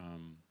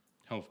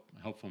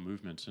helpful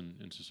movements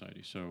in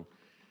society. So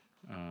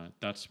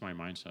that's my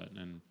mindset,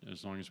 and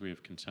as long as we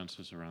have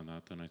consensus around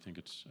that, then I think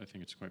it's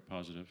quite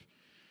positive.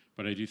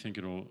 But I do think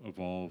it'll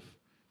evolve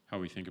how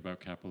we think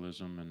about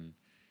capitalism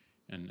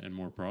and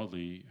more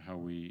broadly how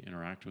we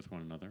interact with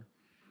one another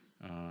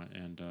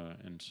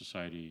and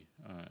society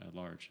at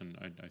large. And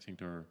I think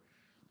there's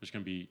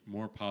going to be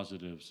more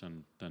positives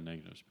than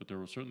negatives, but there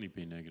will certainly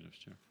be negatives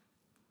too.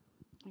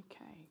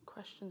 Okay,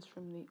 questions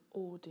from the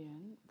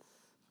audience.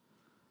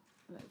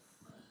 Let's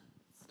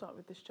start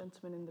with this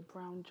gentleman in the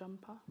brown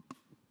jumper.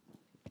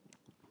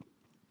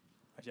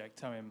 Hi, Jack.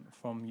 Tamim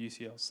from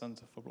UCL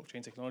Centre for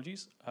Blockchain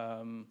Technologies.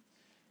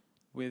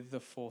 With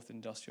the fourth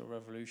industrial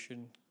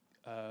revolution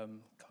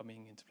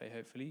coming into play,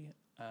 hopefully,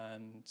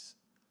 and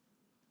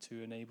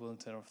to enable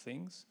Internet of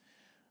Things,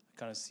 I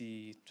kind of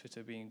see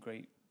Twitter being a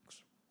great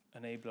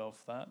enabler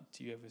of that.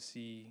 Do you ever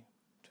see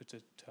Twitter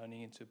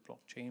turning into a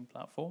blockchain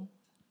platform?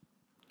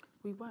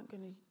 We weren't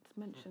going to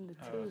mention the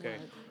two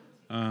words.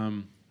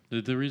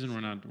 The reason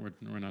we're not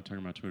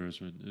talking about Twitter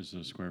is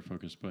the Square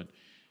focus, but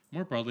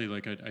more broadly,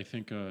 like I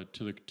think to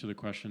the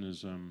question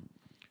is,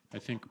 I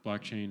think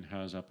blockchain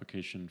has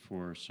application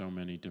for so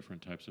many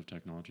different types of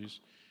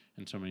technologies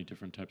and so many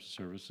different types of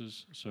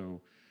services.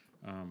 So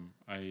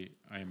I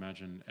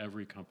imagine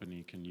every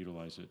company can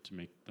utilize it to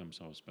make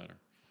themselves better,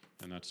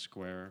 and that's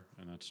Square,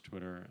 and that's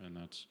Twitter, and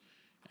that's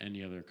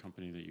any other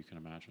company that you can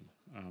imagine.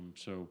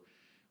 So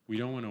we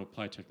don't want to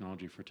apply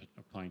technology for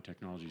applying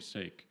technology's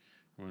sake.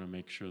 We want to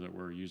make sure that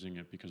we're using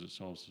it because it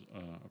solves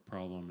a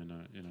problem in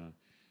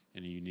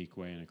a unique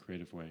way, in a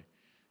creative way.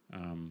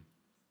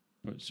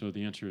 But so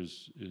the answer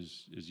is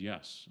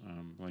yes.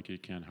 Like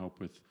it can help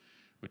with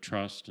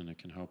trust, and it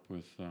can help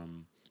with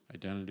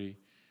identity.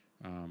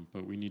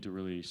 But we need to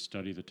really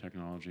study the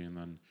technology, and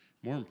then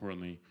more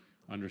importantly,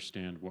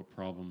 understand what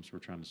problems we're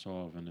trying to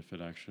solve, and if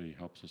it actually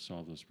helps us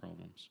solve those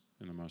problems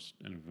in the most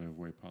innovative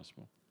way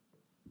possible.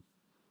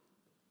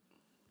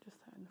 Just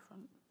there in the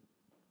front.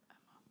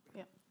 Emma.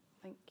 Yeah,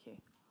 thank you.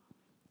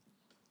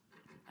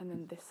 And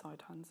then this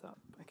side, hands up.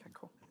 Okay,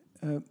 cool.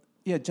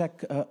 Yeah,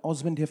 Jack,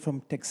 Osmond here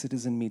from Tech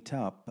Citizen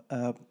Meetup.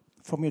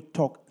 From your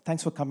talk,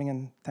 thanks for coming,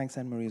 and thanks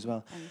Anne-Marie as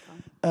well.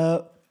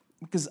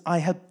 Because I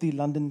help the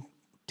London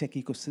tech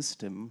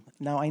ecosystem.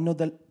 Now, I know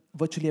that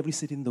virtually every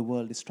city in the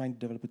world is trying to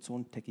develop its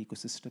own tech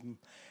ecosystem.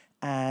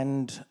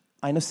 And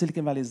I know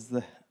Silicon Valley is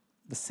the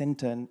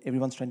center, and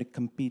everyone's trying to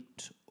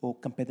compete or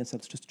compare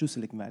themselves to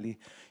Silicon Valley.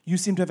 You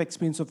seem to have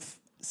experience of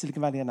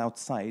Silicon Valley and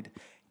outside.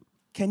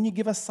 Can you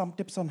give us some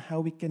tips on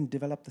how we can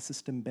develop the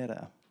system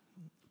better?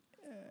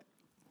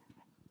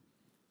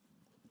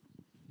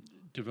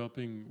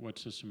 Developing what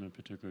system in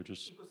particular?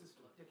 Just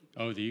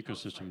oh, the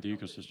ecosystem. The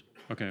ecosystem.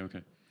 Okay.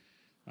 Okay.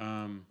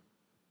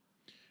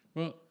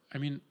 Well, I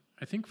mean,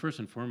 I think first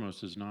and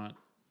foremost is not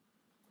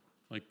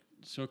like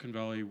Silicon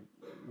Valley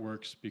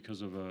works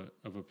because of a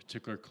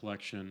particular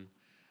collection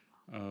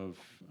of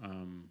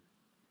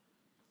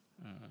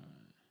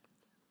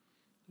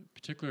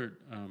particular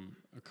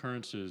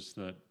occurrences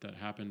that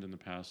happened in the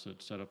past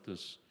that set up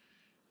this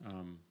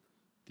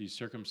these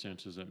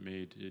circumstances that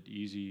made it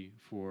easy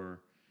for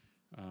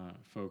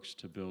folks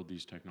to build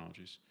these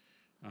technologies.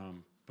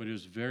 But it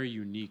was very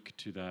unique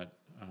to that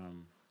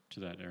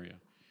area.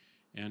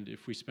 And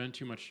if we spend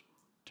too much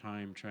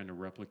time trying to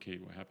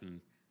replicate what happened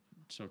in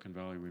Silicon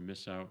Valley, we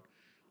miss out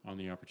on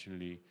the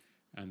opportunity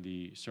and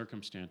the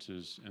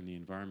circumstances and the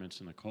environments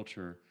and the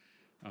culture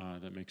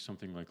that make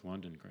something like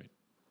London great,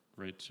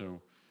 right? So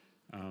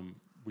I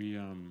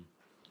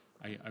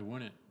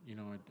wouldn't, you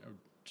know, I would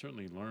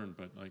certainly learn,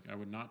 but like I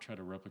would not try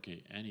to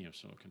replicate any of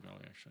Silicon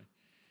Valley actually.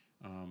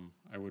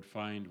 I would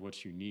find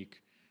what's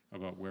unique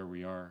about where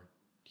we are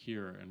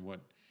here and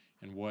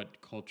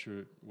what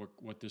culture,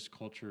 what this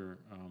culture,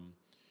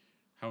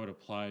 how it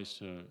applies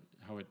to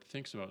how it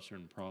thinks about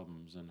certain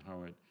problems and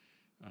how it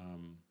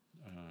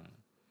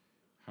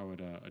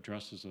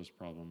addresses those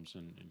problems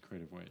in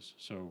creative ways.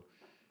 So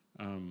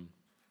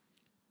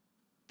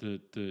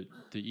the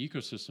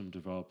ecosystem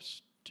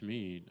develops to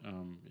me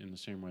in the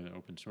same way that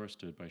open source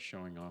did, by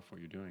showing off what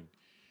you're doing.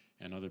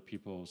 And other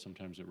people,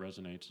 sometimes it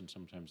resonates and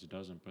sometimes it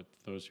doesn't, but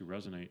those who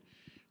resonate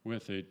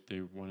with it,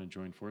 they want to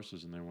join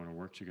forces and they want to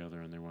work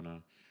together and they want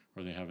to,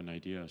 or they have an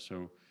idea.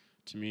 So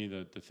to me,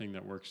 the thing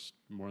that works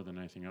more than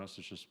anything else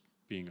is just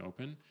being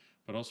open,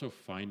 but also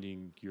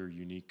finding your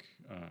unique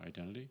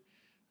identity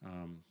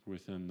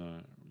within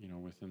the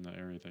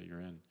area that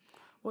you're in.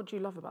 What do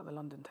you love about the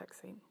London tech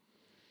scene?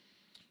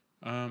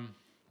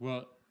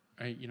 Well,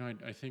 I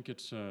think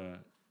it's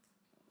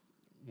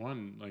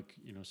one, like,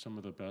 you know, some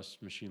of the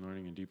best machine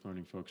learning and deep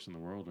learning folks in the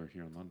world are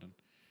here in London.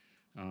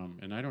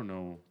 And I don't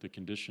know the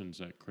conditions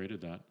that created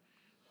that,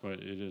 but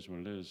it is what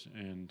it is.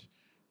 And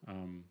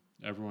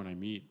everyone I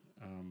meet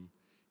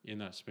in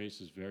that space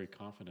is very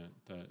confident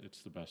that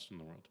it's the best in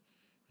the world.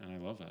 And I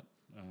love that.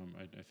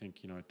 I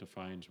think, you know, it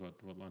defines what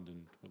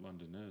London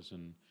is.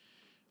 And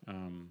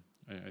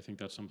I think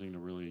that's something to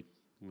really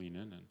lean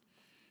in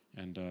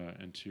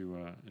and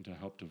to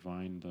help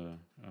define the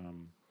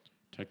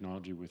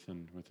technology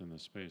within the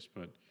space.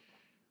 But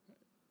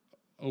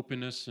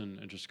openness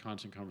and just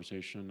constant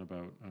conversation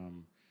about,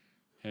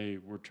 hey,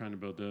 we're trying to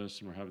build this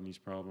and we're having these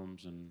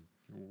problems, and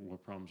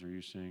what problems are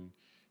you seeing?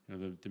 You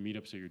know, the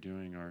meetups that you're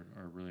doing are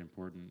really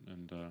important,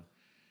 and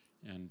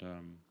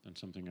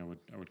something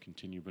I would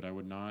continue. But I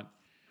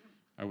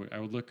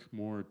would look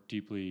more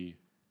deeply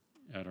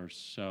at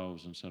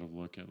ourselves instead of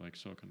look at like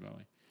Silicon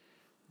Valley.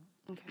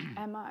 Okay,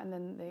 Emma, and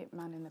then the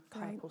man in the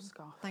purple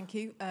scarf. Thank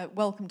you.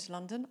 Welcome to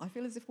London. I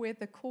feel as if we're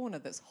the corner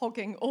that's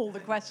hogging all the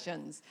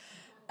questions.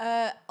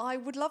 I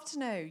would love to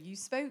know, you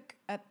spoke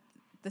at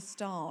the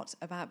start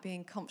about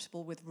being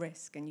comfortable with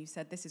risk, and you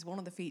said this is one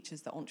of the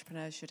features that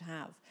entrepreneurs should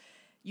have.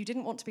 You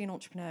didn't want to be an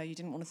entrepreneur, you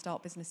didn't want to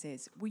start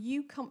businesses. Were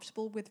you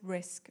comfortable with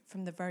risk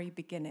from the very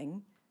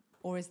beginning,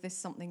 or is this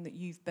something that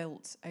you've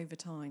built over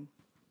time?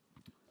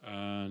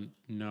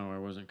 No, I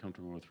wasn't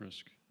comfortable with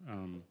risk.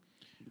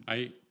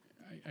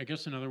 I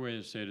guess another way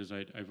to say it is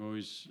I've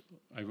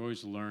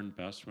always learned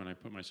best when I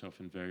put myself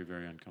in very,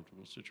 very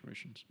uncomfortable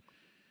situations.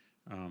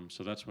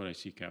 So that's what I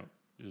seek out,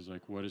 is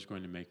like, what is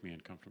going to make me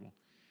uncomfortable?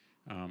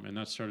 And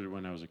that started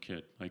when I was a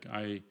kid. Like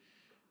I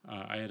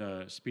had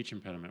a speech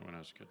impediment when I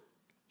was a kid,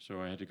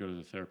 so I had to go to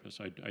the therapist.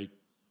 I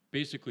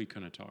basically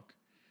couldn't talk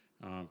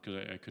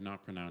because I could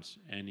not pronounce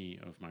any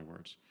of my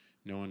words.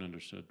 No one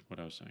understood what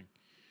I was saying,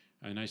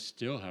 and I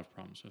still have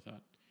problems with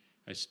that.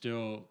 I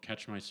still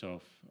catch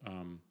myself.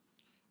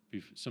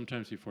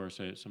 Sometimes before I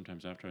say it,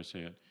 sometimes after I say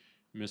it,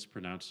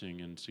 mispronouncing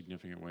in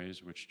significant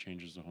ways, which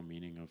changes the whole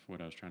meaning of what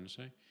I was trying to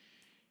say.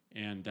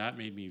 And that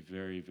made me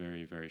very,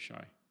 very, very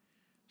shy.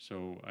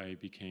 So I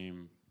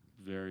became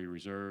very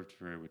reserved,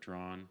 very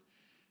withdrawn.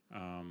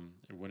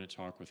 I wouldn't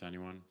talk with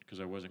anyone because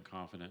I wasn't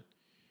confident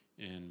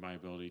in my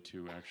ability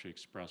to actually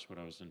express what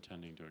I was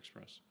intending to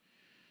express.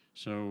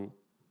 So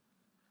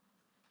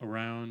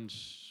around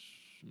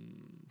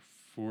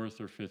 4th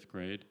or 5th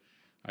grade,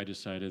 I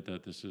decided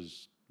that this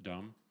is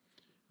dumb.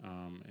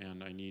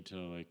 And I need to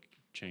like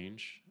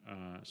change.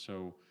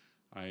 So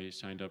I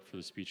signed up for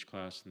the speech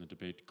class and the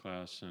debate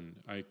class, and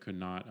I could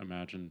not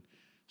imagine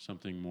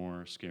something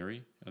more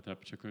scary at that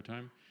particular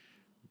time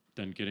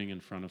than getting in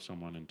front of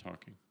someone and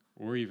talking,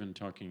 or even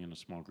talking in a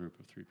small group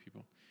of 3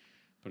 people.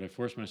 But I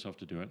forced myself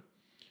to do it,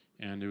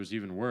 And it was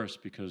even worse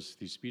because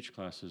these speech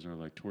classes are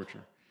like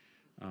torture.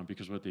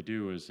 Because what they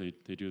do is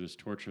they do this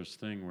torturous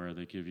thing where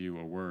they give you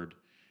a word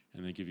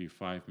and they give you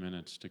 5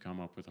 minutes to come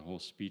up with a whole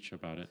speech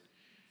about it.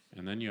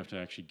 And then you have to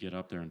actually get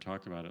up there and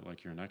talk about it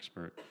like you're an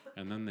expert.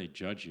 And then they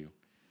judge you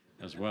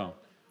as well.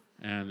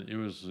 And it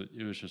was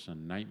just a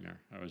nightmare.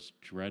 I was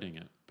dreading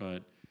it,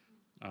 but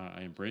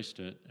I embraced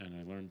it and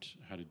I learned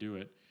how to do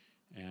it.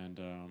 And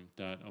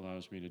that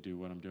allows me to do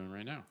what I'm doing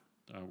right now,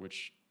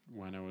 which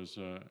when I was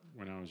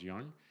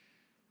young,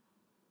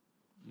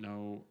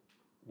 no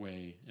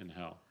way in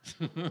hell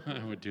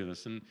I would do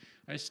this. And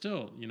I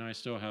still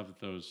have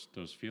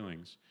those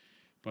feelings,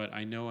 but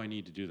I know I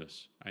need to do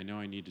this. I know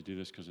I need to do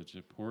this because it's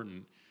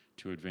important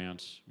to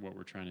advance what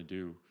we're trying to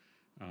do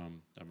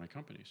at my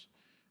companies.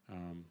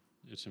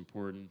 It's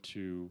important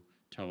to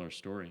tell our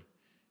story,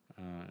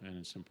 and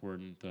it's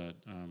important that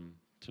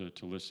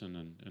to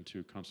listen and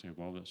to constantly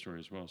evolve that story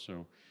as well.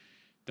 So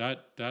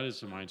that is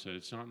the mindset.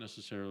 It's not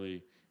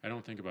necessarily, I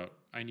don't think about,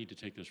 I need to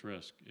take this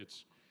risk.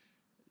 It's,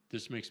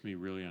 this makes me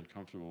really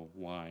uncomfortable.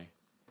 Why?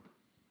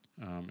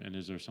 And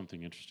is there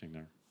something interesting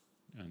there?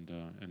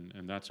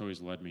 And that's always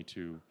led me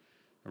to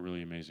a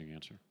really amazing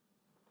answer.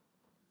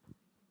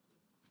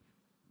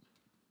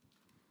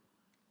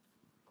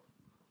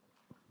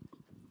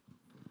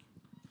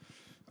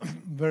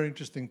 Very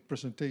interesting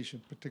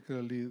presentation,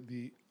 particularly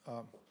the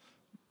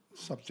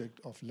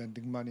subject of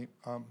lending money.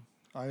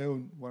 I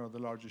own one of the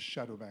largest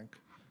shadow bank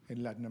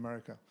in Latin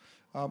America.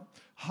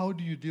 How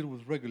do you deal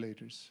with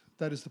regulators?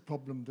 That is the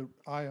problem that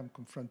I am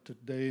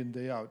confronted day in,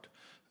 day out.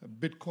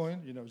 Bitcoin,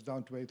 is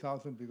down to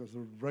 8,000 because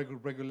of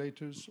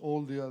regulators.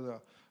 All the other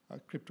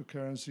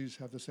cryptocurrencies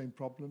have the same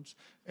problems.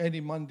 Any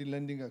money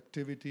lending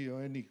activity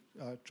or any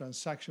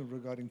transaction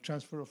regarding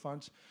transfer of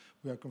funds,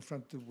 we are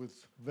confronted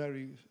with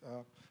very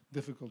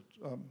difficult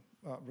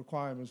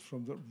requirements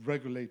from the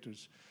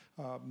regulators,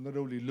 not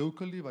only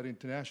locally but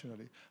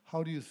internationally.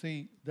 How do you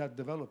see that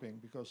developing?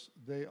 Because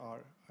they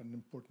are an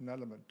important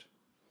element,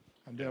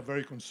 and they are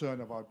very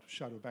concerned about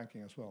shadow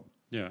banking as well.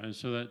 Yeah, and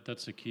so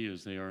that's the key,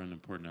 is they are an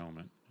important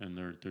element, and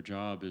their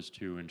job is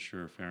to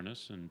ensure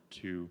fairness and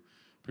to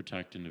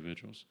protect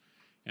individuals.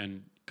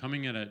 And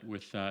coming at it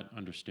with that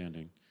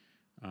understanding,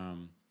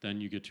 then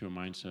you get to a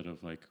mindset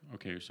of like,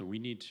 okay, so we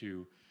need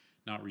to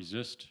not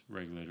resist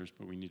regulators,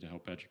 but we need to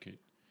help educate.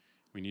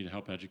 We need to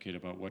help educate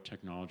about what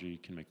technology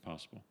can make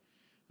possible,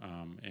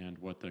 and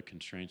what the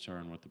constraints are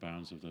and what the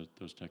bounds of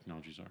those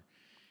technologies are.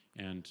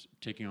 And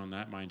taking on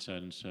that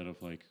mindset instead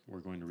of like, we're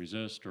going to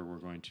resist, or we're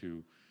going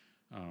to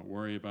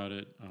worry about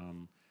it,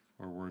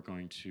 or we're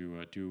going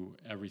to do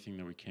everything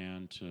that we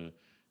can to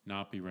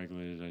not be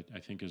regulated, I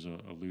think is a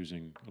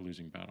losing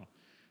battle.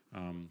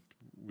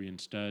 We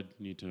instead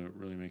need to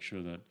really make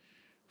sure that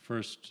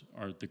first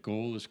the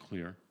goal is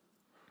clear,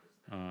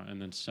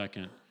 and then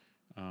second,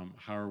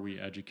 how are we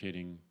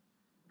educating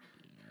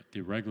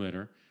the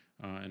regulator,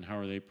 and how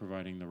are they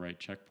providing the right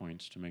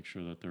checkpoints to make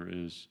sure that there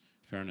is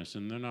fairness,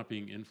 and they're not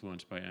being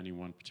influenced by any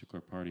one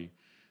particular party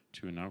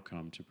to an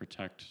outcome to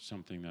protect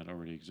something that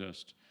already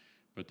exists,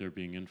 but they're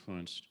being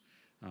influenced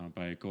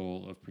by a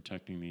goal of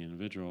protecting the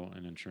individual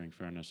and ensuring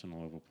fairness in a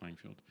level playing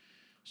field.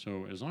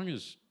 So as long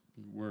as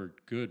we're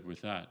good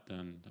with that,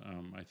 then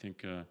I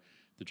think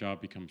the job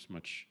becomes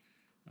much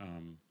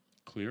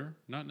clearer,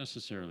 not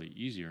necessarily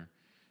easier,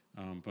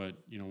 but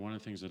one of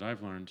the things that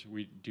I've learned,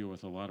 we deal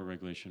with a lot of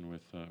regulation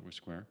with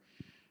Square,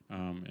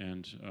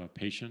 and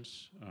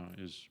patience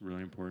is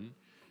really important.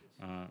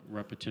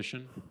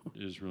 Repetition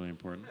is really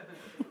important,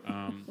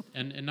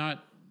 and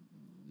not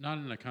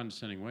in a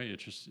condescending way.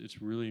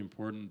 It's really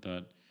important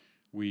that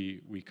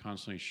we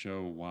constantly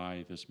show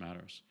why this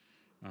matters,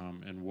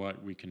 and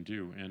what we can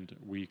do, and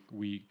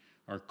we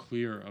are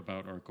clear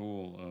about our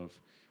goal of,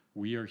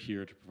 we are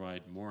here to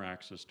provide more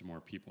access to more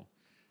people,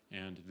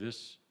 and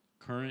this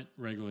current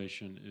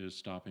regulation is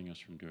stopping us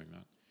from doing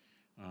that.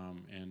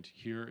 And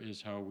here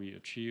is how we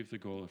achieve the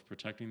goal of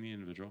protecting the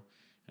individual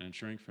and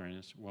ensuring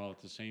fairness, while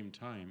at the same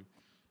time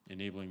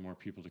enabling more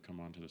people to come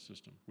onto the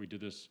system. We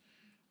did this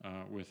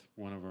with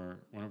one of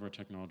our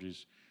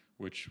technologies,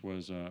 which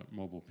was a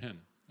mobile PIN.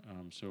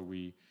 So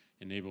we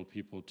enabled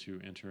people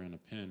to enter in a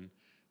PIN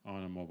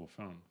on a mobile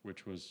phone,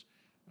 which was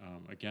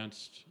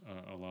against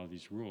a lot of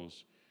these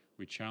rules.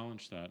 We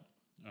challenged that.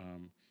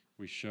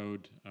 We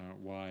showed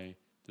why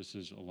this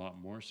is a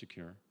lot more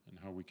secure and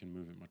how we can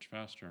move it much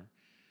faster.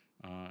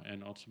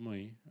 And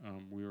ultimately,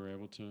 we were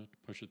able to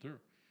push it through.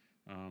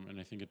 And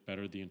I think it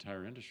bettered the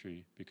entire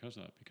industry because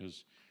of that,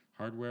 because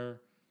hardware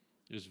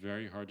is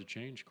very hard to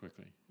change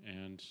quickly,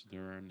 and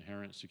there are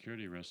inherent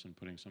security risks in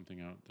putting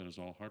something out that is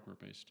all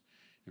hardware-based.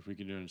 If we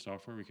can do it in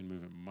software, we can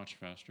move it much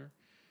faster,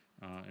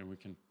 and we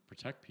can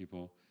protect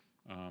people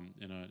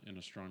in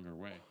a stronger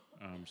way.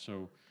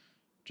 So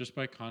just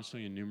by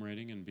constantly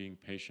enumerating and being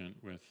patient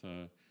with,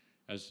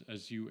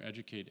 as you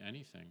educate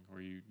anything,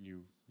 or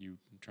you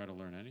try to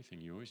learn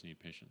anything, you always need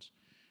patience.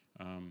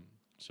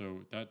 So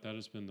that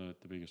has been the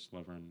biggest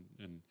lever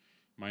in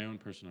my own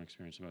personal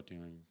experience about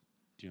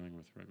dealing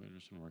with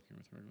regulators and working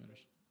with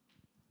regulators.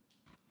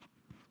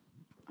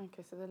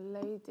 Okay, so the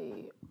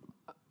lady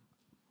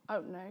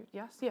Oh, no,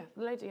 yes, yeah,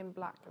 the lady in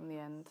black on the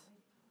end.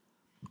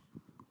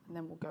 And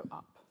then we'll go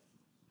up.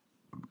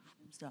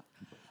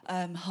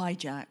 Hi,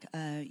 Jack.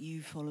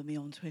 You follow me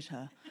on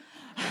Twitter.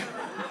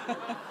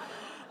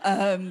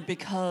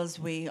 Because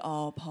we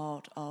are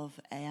part of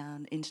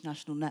an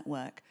international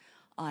network.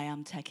 I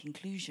am Tech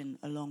Inclusion,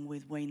 along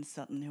with Wayne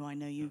Sutton, who I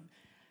know you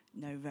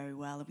know very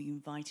well. We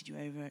invited you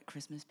over at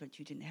Christmas, but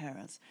you didn't hear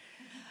us.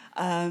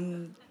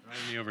 Invited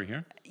me over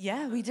here?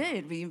 Yeah, we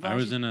did. We invited. I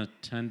was in a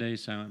 10-day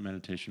silent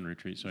meditation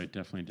retreat, so I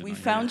definitely did. We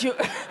found your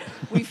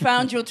we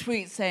found your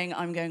tweet saying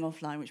I'm going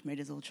offline, which made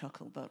us all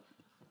chuckle. But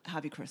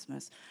happy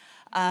Christmas.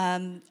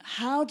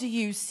 How do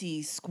you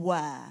see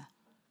Square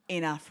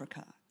in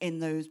Africa, in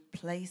those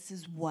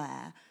places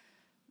where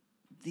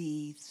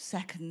the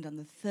second and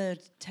the third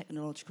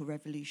technological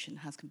revolution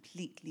has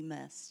completely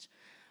missed?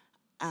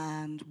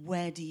 And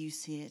where do you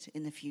see it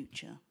in the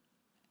future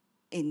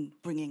in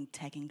bringing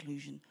tech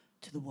inclusion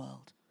to the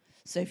world?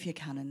 Sophia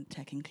Cannon,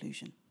 Tech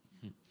Inclusion.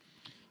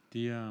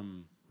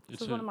 This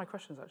was one of my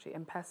questions, actually.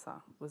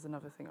 M-Pesa was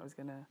another thing I was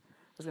going to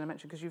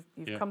mention, because you've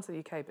come to the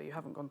UK, but you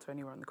haven't gone to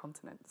anywhere on the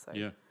continent. So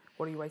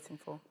what are you waiting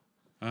for?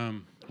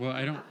 Well,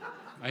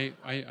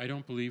 I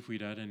don't believe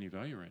we'd add any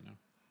value right now.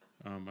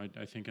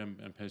 I think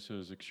M-Pesa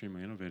is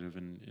extremely innovative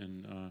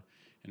in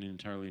an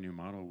entirely new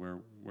model where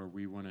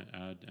we want to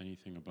add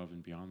anything above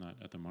and beyond that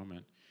at the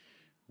moment.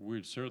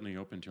 We're certainly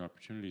open to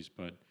opportunities,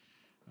 but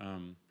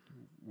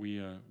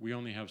we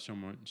only have so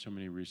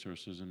many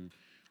resources, and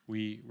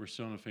we're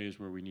still in a phase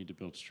where we need to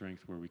build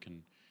strength where we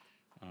can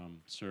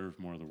serve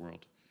more of the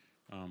world.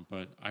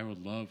 But I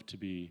would love to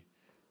be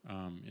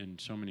in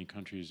so many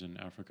countries in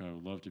Africa. I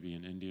would love to be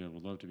in India. I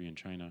would love to be in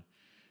China.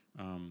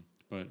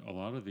 But a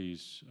lot of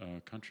these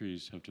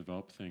countries have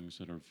developed things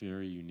that are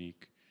very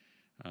unique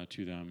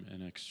to them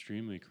and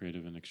extremely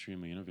creative and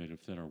extremely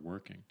innovative that are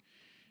working.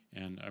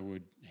 And I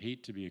would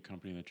hate to be a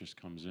company that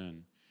just comes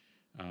in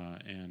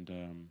and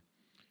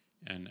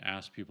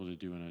asks people to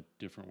do in a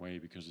different way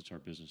because it's our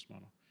business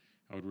model.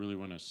 I would really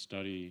want to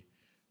study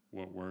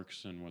what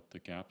works and what the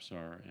gaps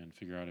are and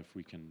figure out if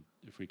we can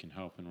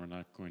help, and we're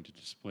not going to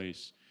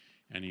displace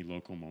any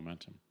local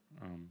momentum.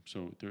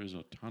 So there is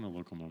a ton of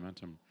local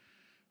momentum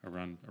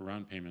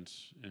around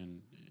payments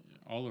in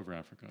all over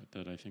Africa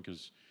that I think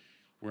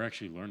we're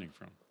actually learning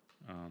from,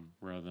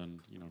 rather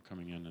than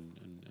coming in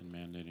and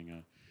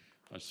mandating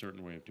a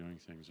certain way of doing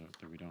things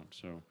that we don't.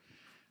 So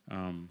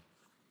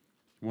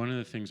one of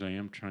the things I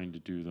am trying to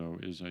do, though,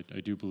 is I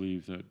do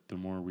believe that the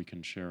more we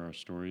can share our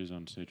stories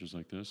on stages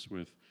like this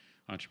with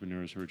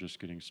entrepreneurs who are just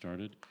getting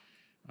started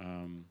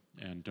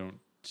and don't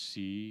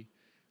see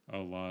a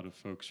lot of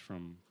folks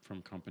from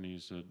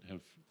companies that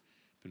have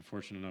been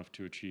fortunate enough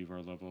to achieve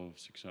our level of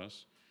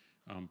success,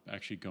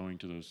 actually going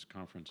to those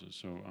conferences.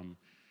 So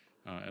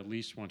at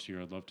least once a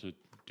year, I'd love to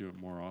do it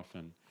more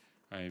often.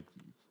 I've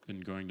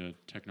been going to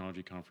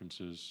technology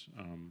conferences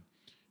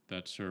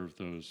that serve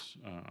those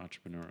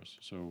entrepreneurs.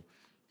 So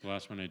the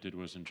last one I did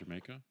was in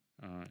Jamaica.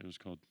 It was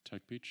called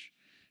Tech Beach.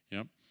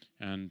 Yep.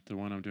 And the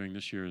one I'm doing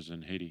this year is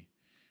in Haiti,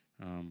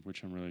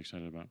 which I'm really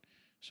excited about.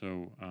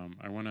 So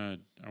I want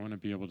to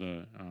be able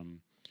to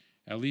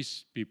at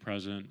least be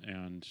present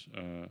and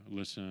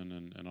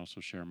listen and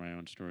also share my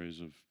own stories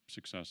of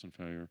success and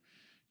failure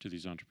to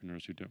these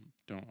entrepreneurs who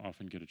don't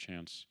often get a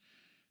chance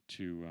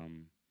to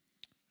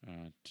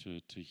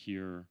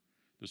hear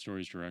the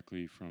stories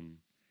directly from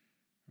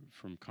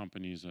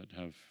companies that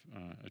have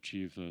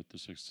achieved the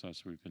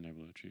success we've been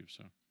able to achieve.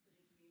 So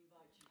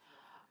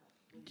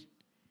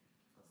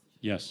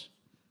yes,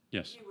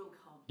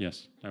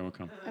 I will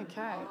come.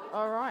 Okay,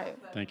 all right.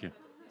 Thank you.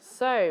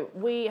 So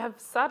we have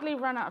sadly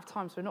run out of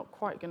time, so we're not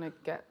quite going to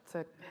get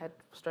to head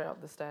straight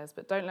up the stairs,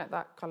 but don't let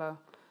that colour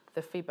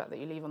the feedback that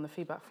you leave on the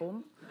feedback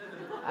form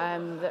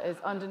that is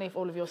underneath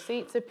all of your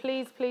seats. So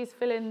please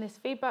fill in this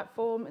feedback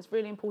form. It's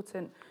really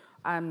important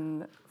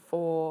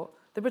for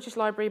the British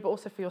Library, but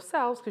also for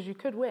yourselves, because you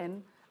could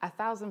win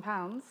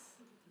 £1,000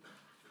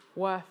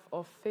 worth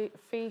of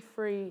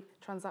fee-free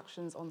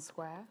transactions on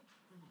Square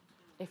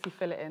if you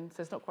fill it in.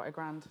 So it's not quite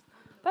 £1,000.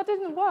 That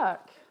didn't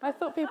work. I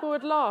thought people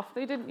would laugh.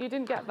 You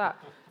didn't get that.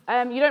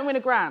 You don't win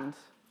 £1,000.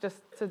 Just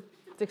to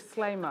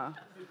disclaimer.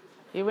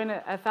 You win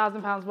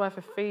 £1,000 worth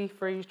of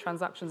fee-free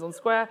transactions on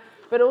Square,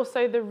 but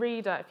also the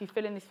reader if you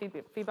fill in this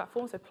feedback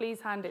form. So please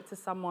hand it to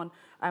someone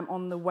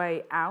on the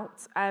way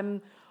out.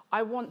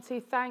 I want to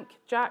thank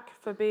Jack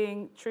for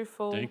being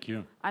truthful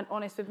and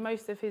honest with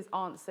most of his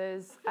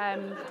answers.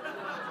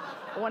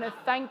 I want to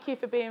thank you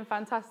for being a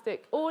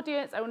fantastic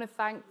audience. I want to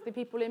thank the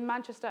people in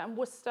Manchester and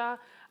Worcester,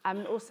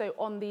 and also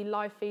on the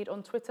live feed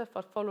on Twitter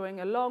for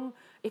following along.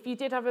 If you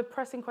did have a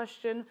pressing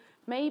question,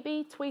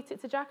 maybe tweet it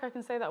to Jack. I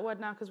can say that word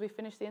now because we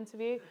finished the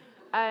interview.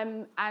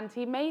 And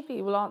he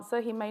maybe will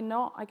answer, he may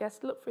not. I guess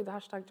look through the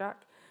hashtag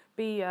Jack.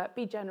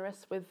 Be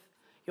generous with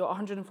your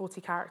 140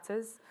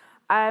 characters.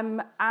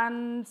 And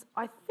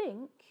I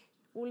think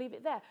we'll leave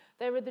it there.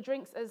 There are the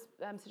drinks, as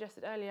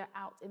suggested earlier,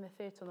 out in the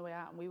theatre on the way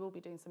out, and we will be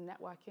doing some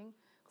networking,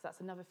 because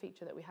that's another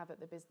feature that we have at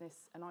the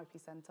Business and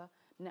IP Centre,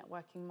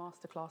 networking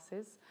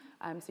masterclasses.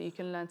 So you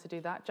can learn to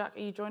do that. Jack,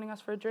 are you joining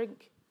us for a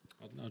drink?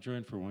 I'll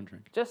join for one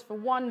drink. Just for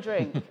one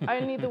drink,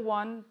 only the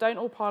one. Don't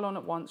all pile on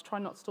at once. Try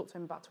not to talk to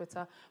him about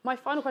Twitter. My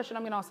final question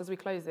I'm going to ask as we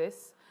close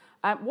this,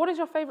 what is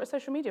your favourite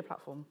social media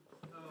platform?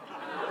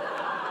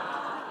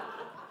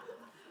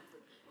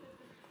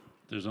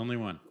 There's only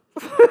one.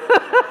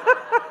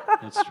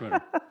 That's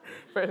Twitter.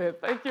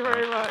 Brilliant. Thank you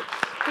very much.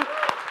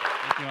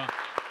 Thank you all.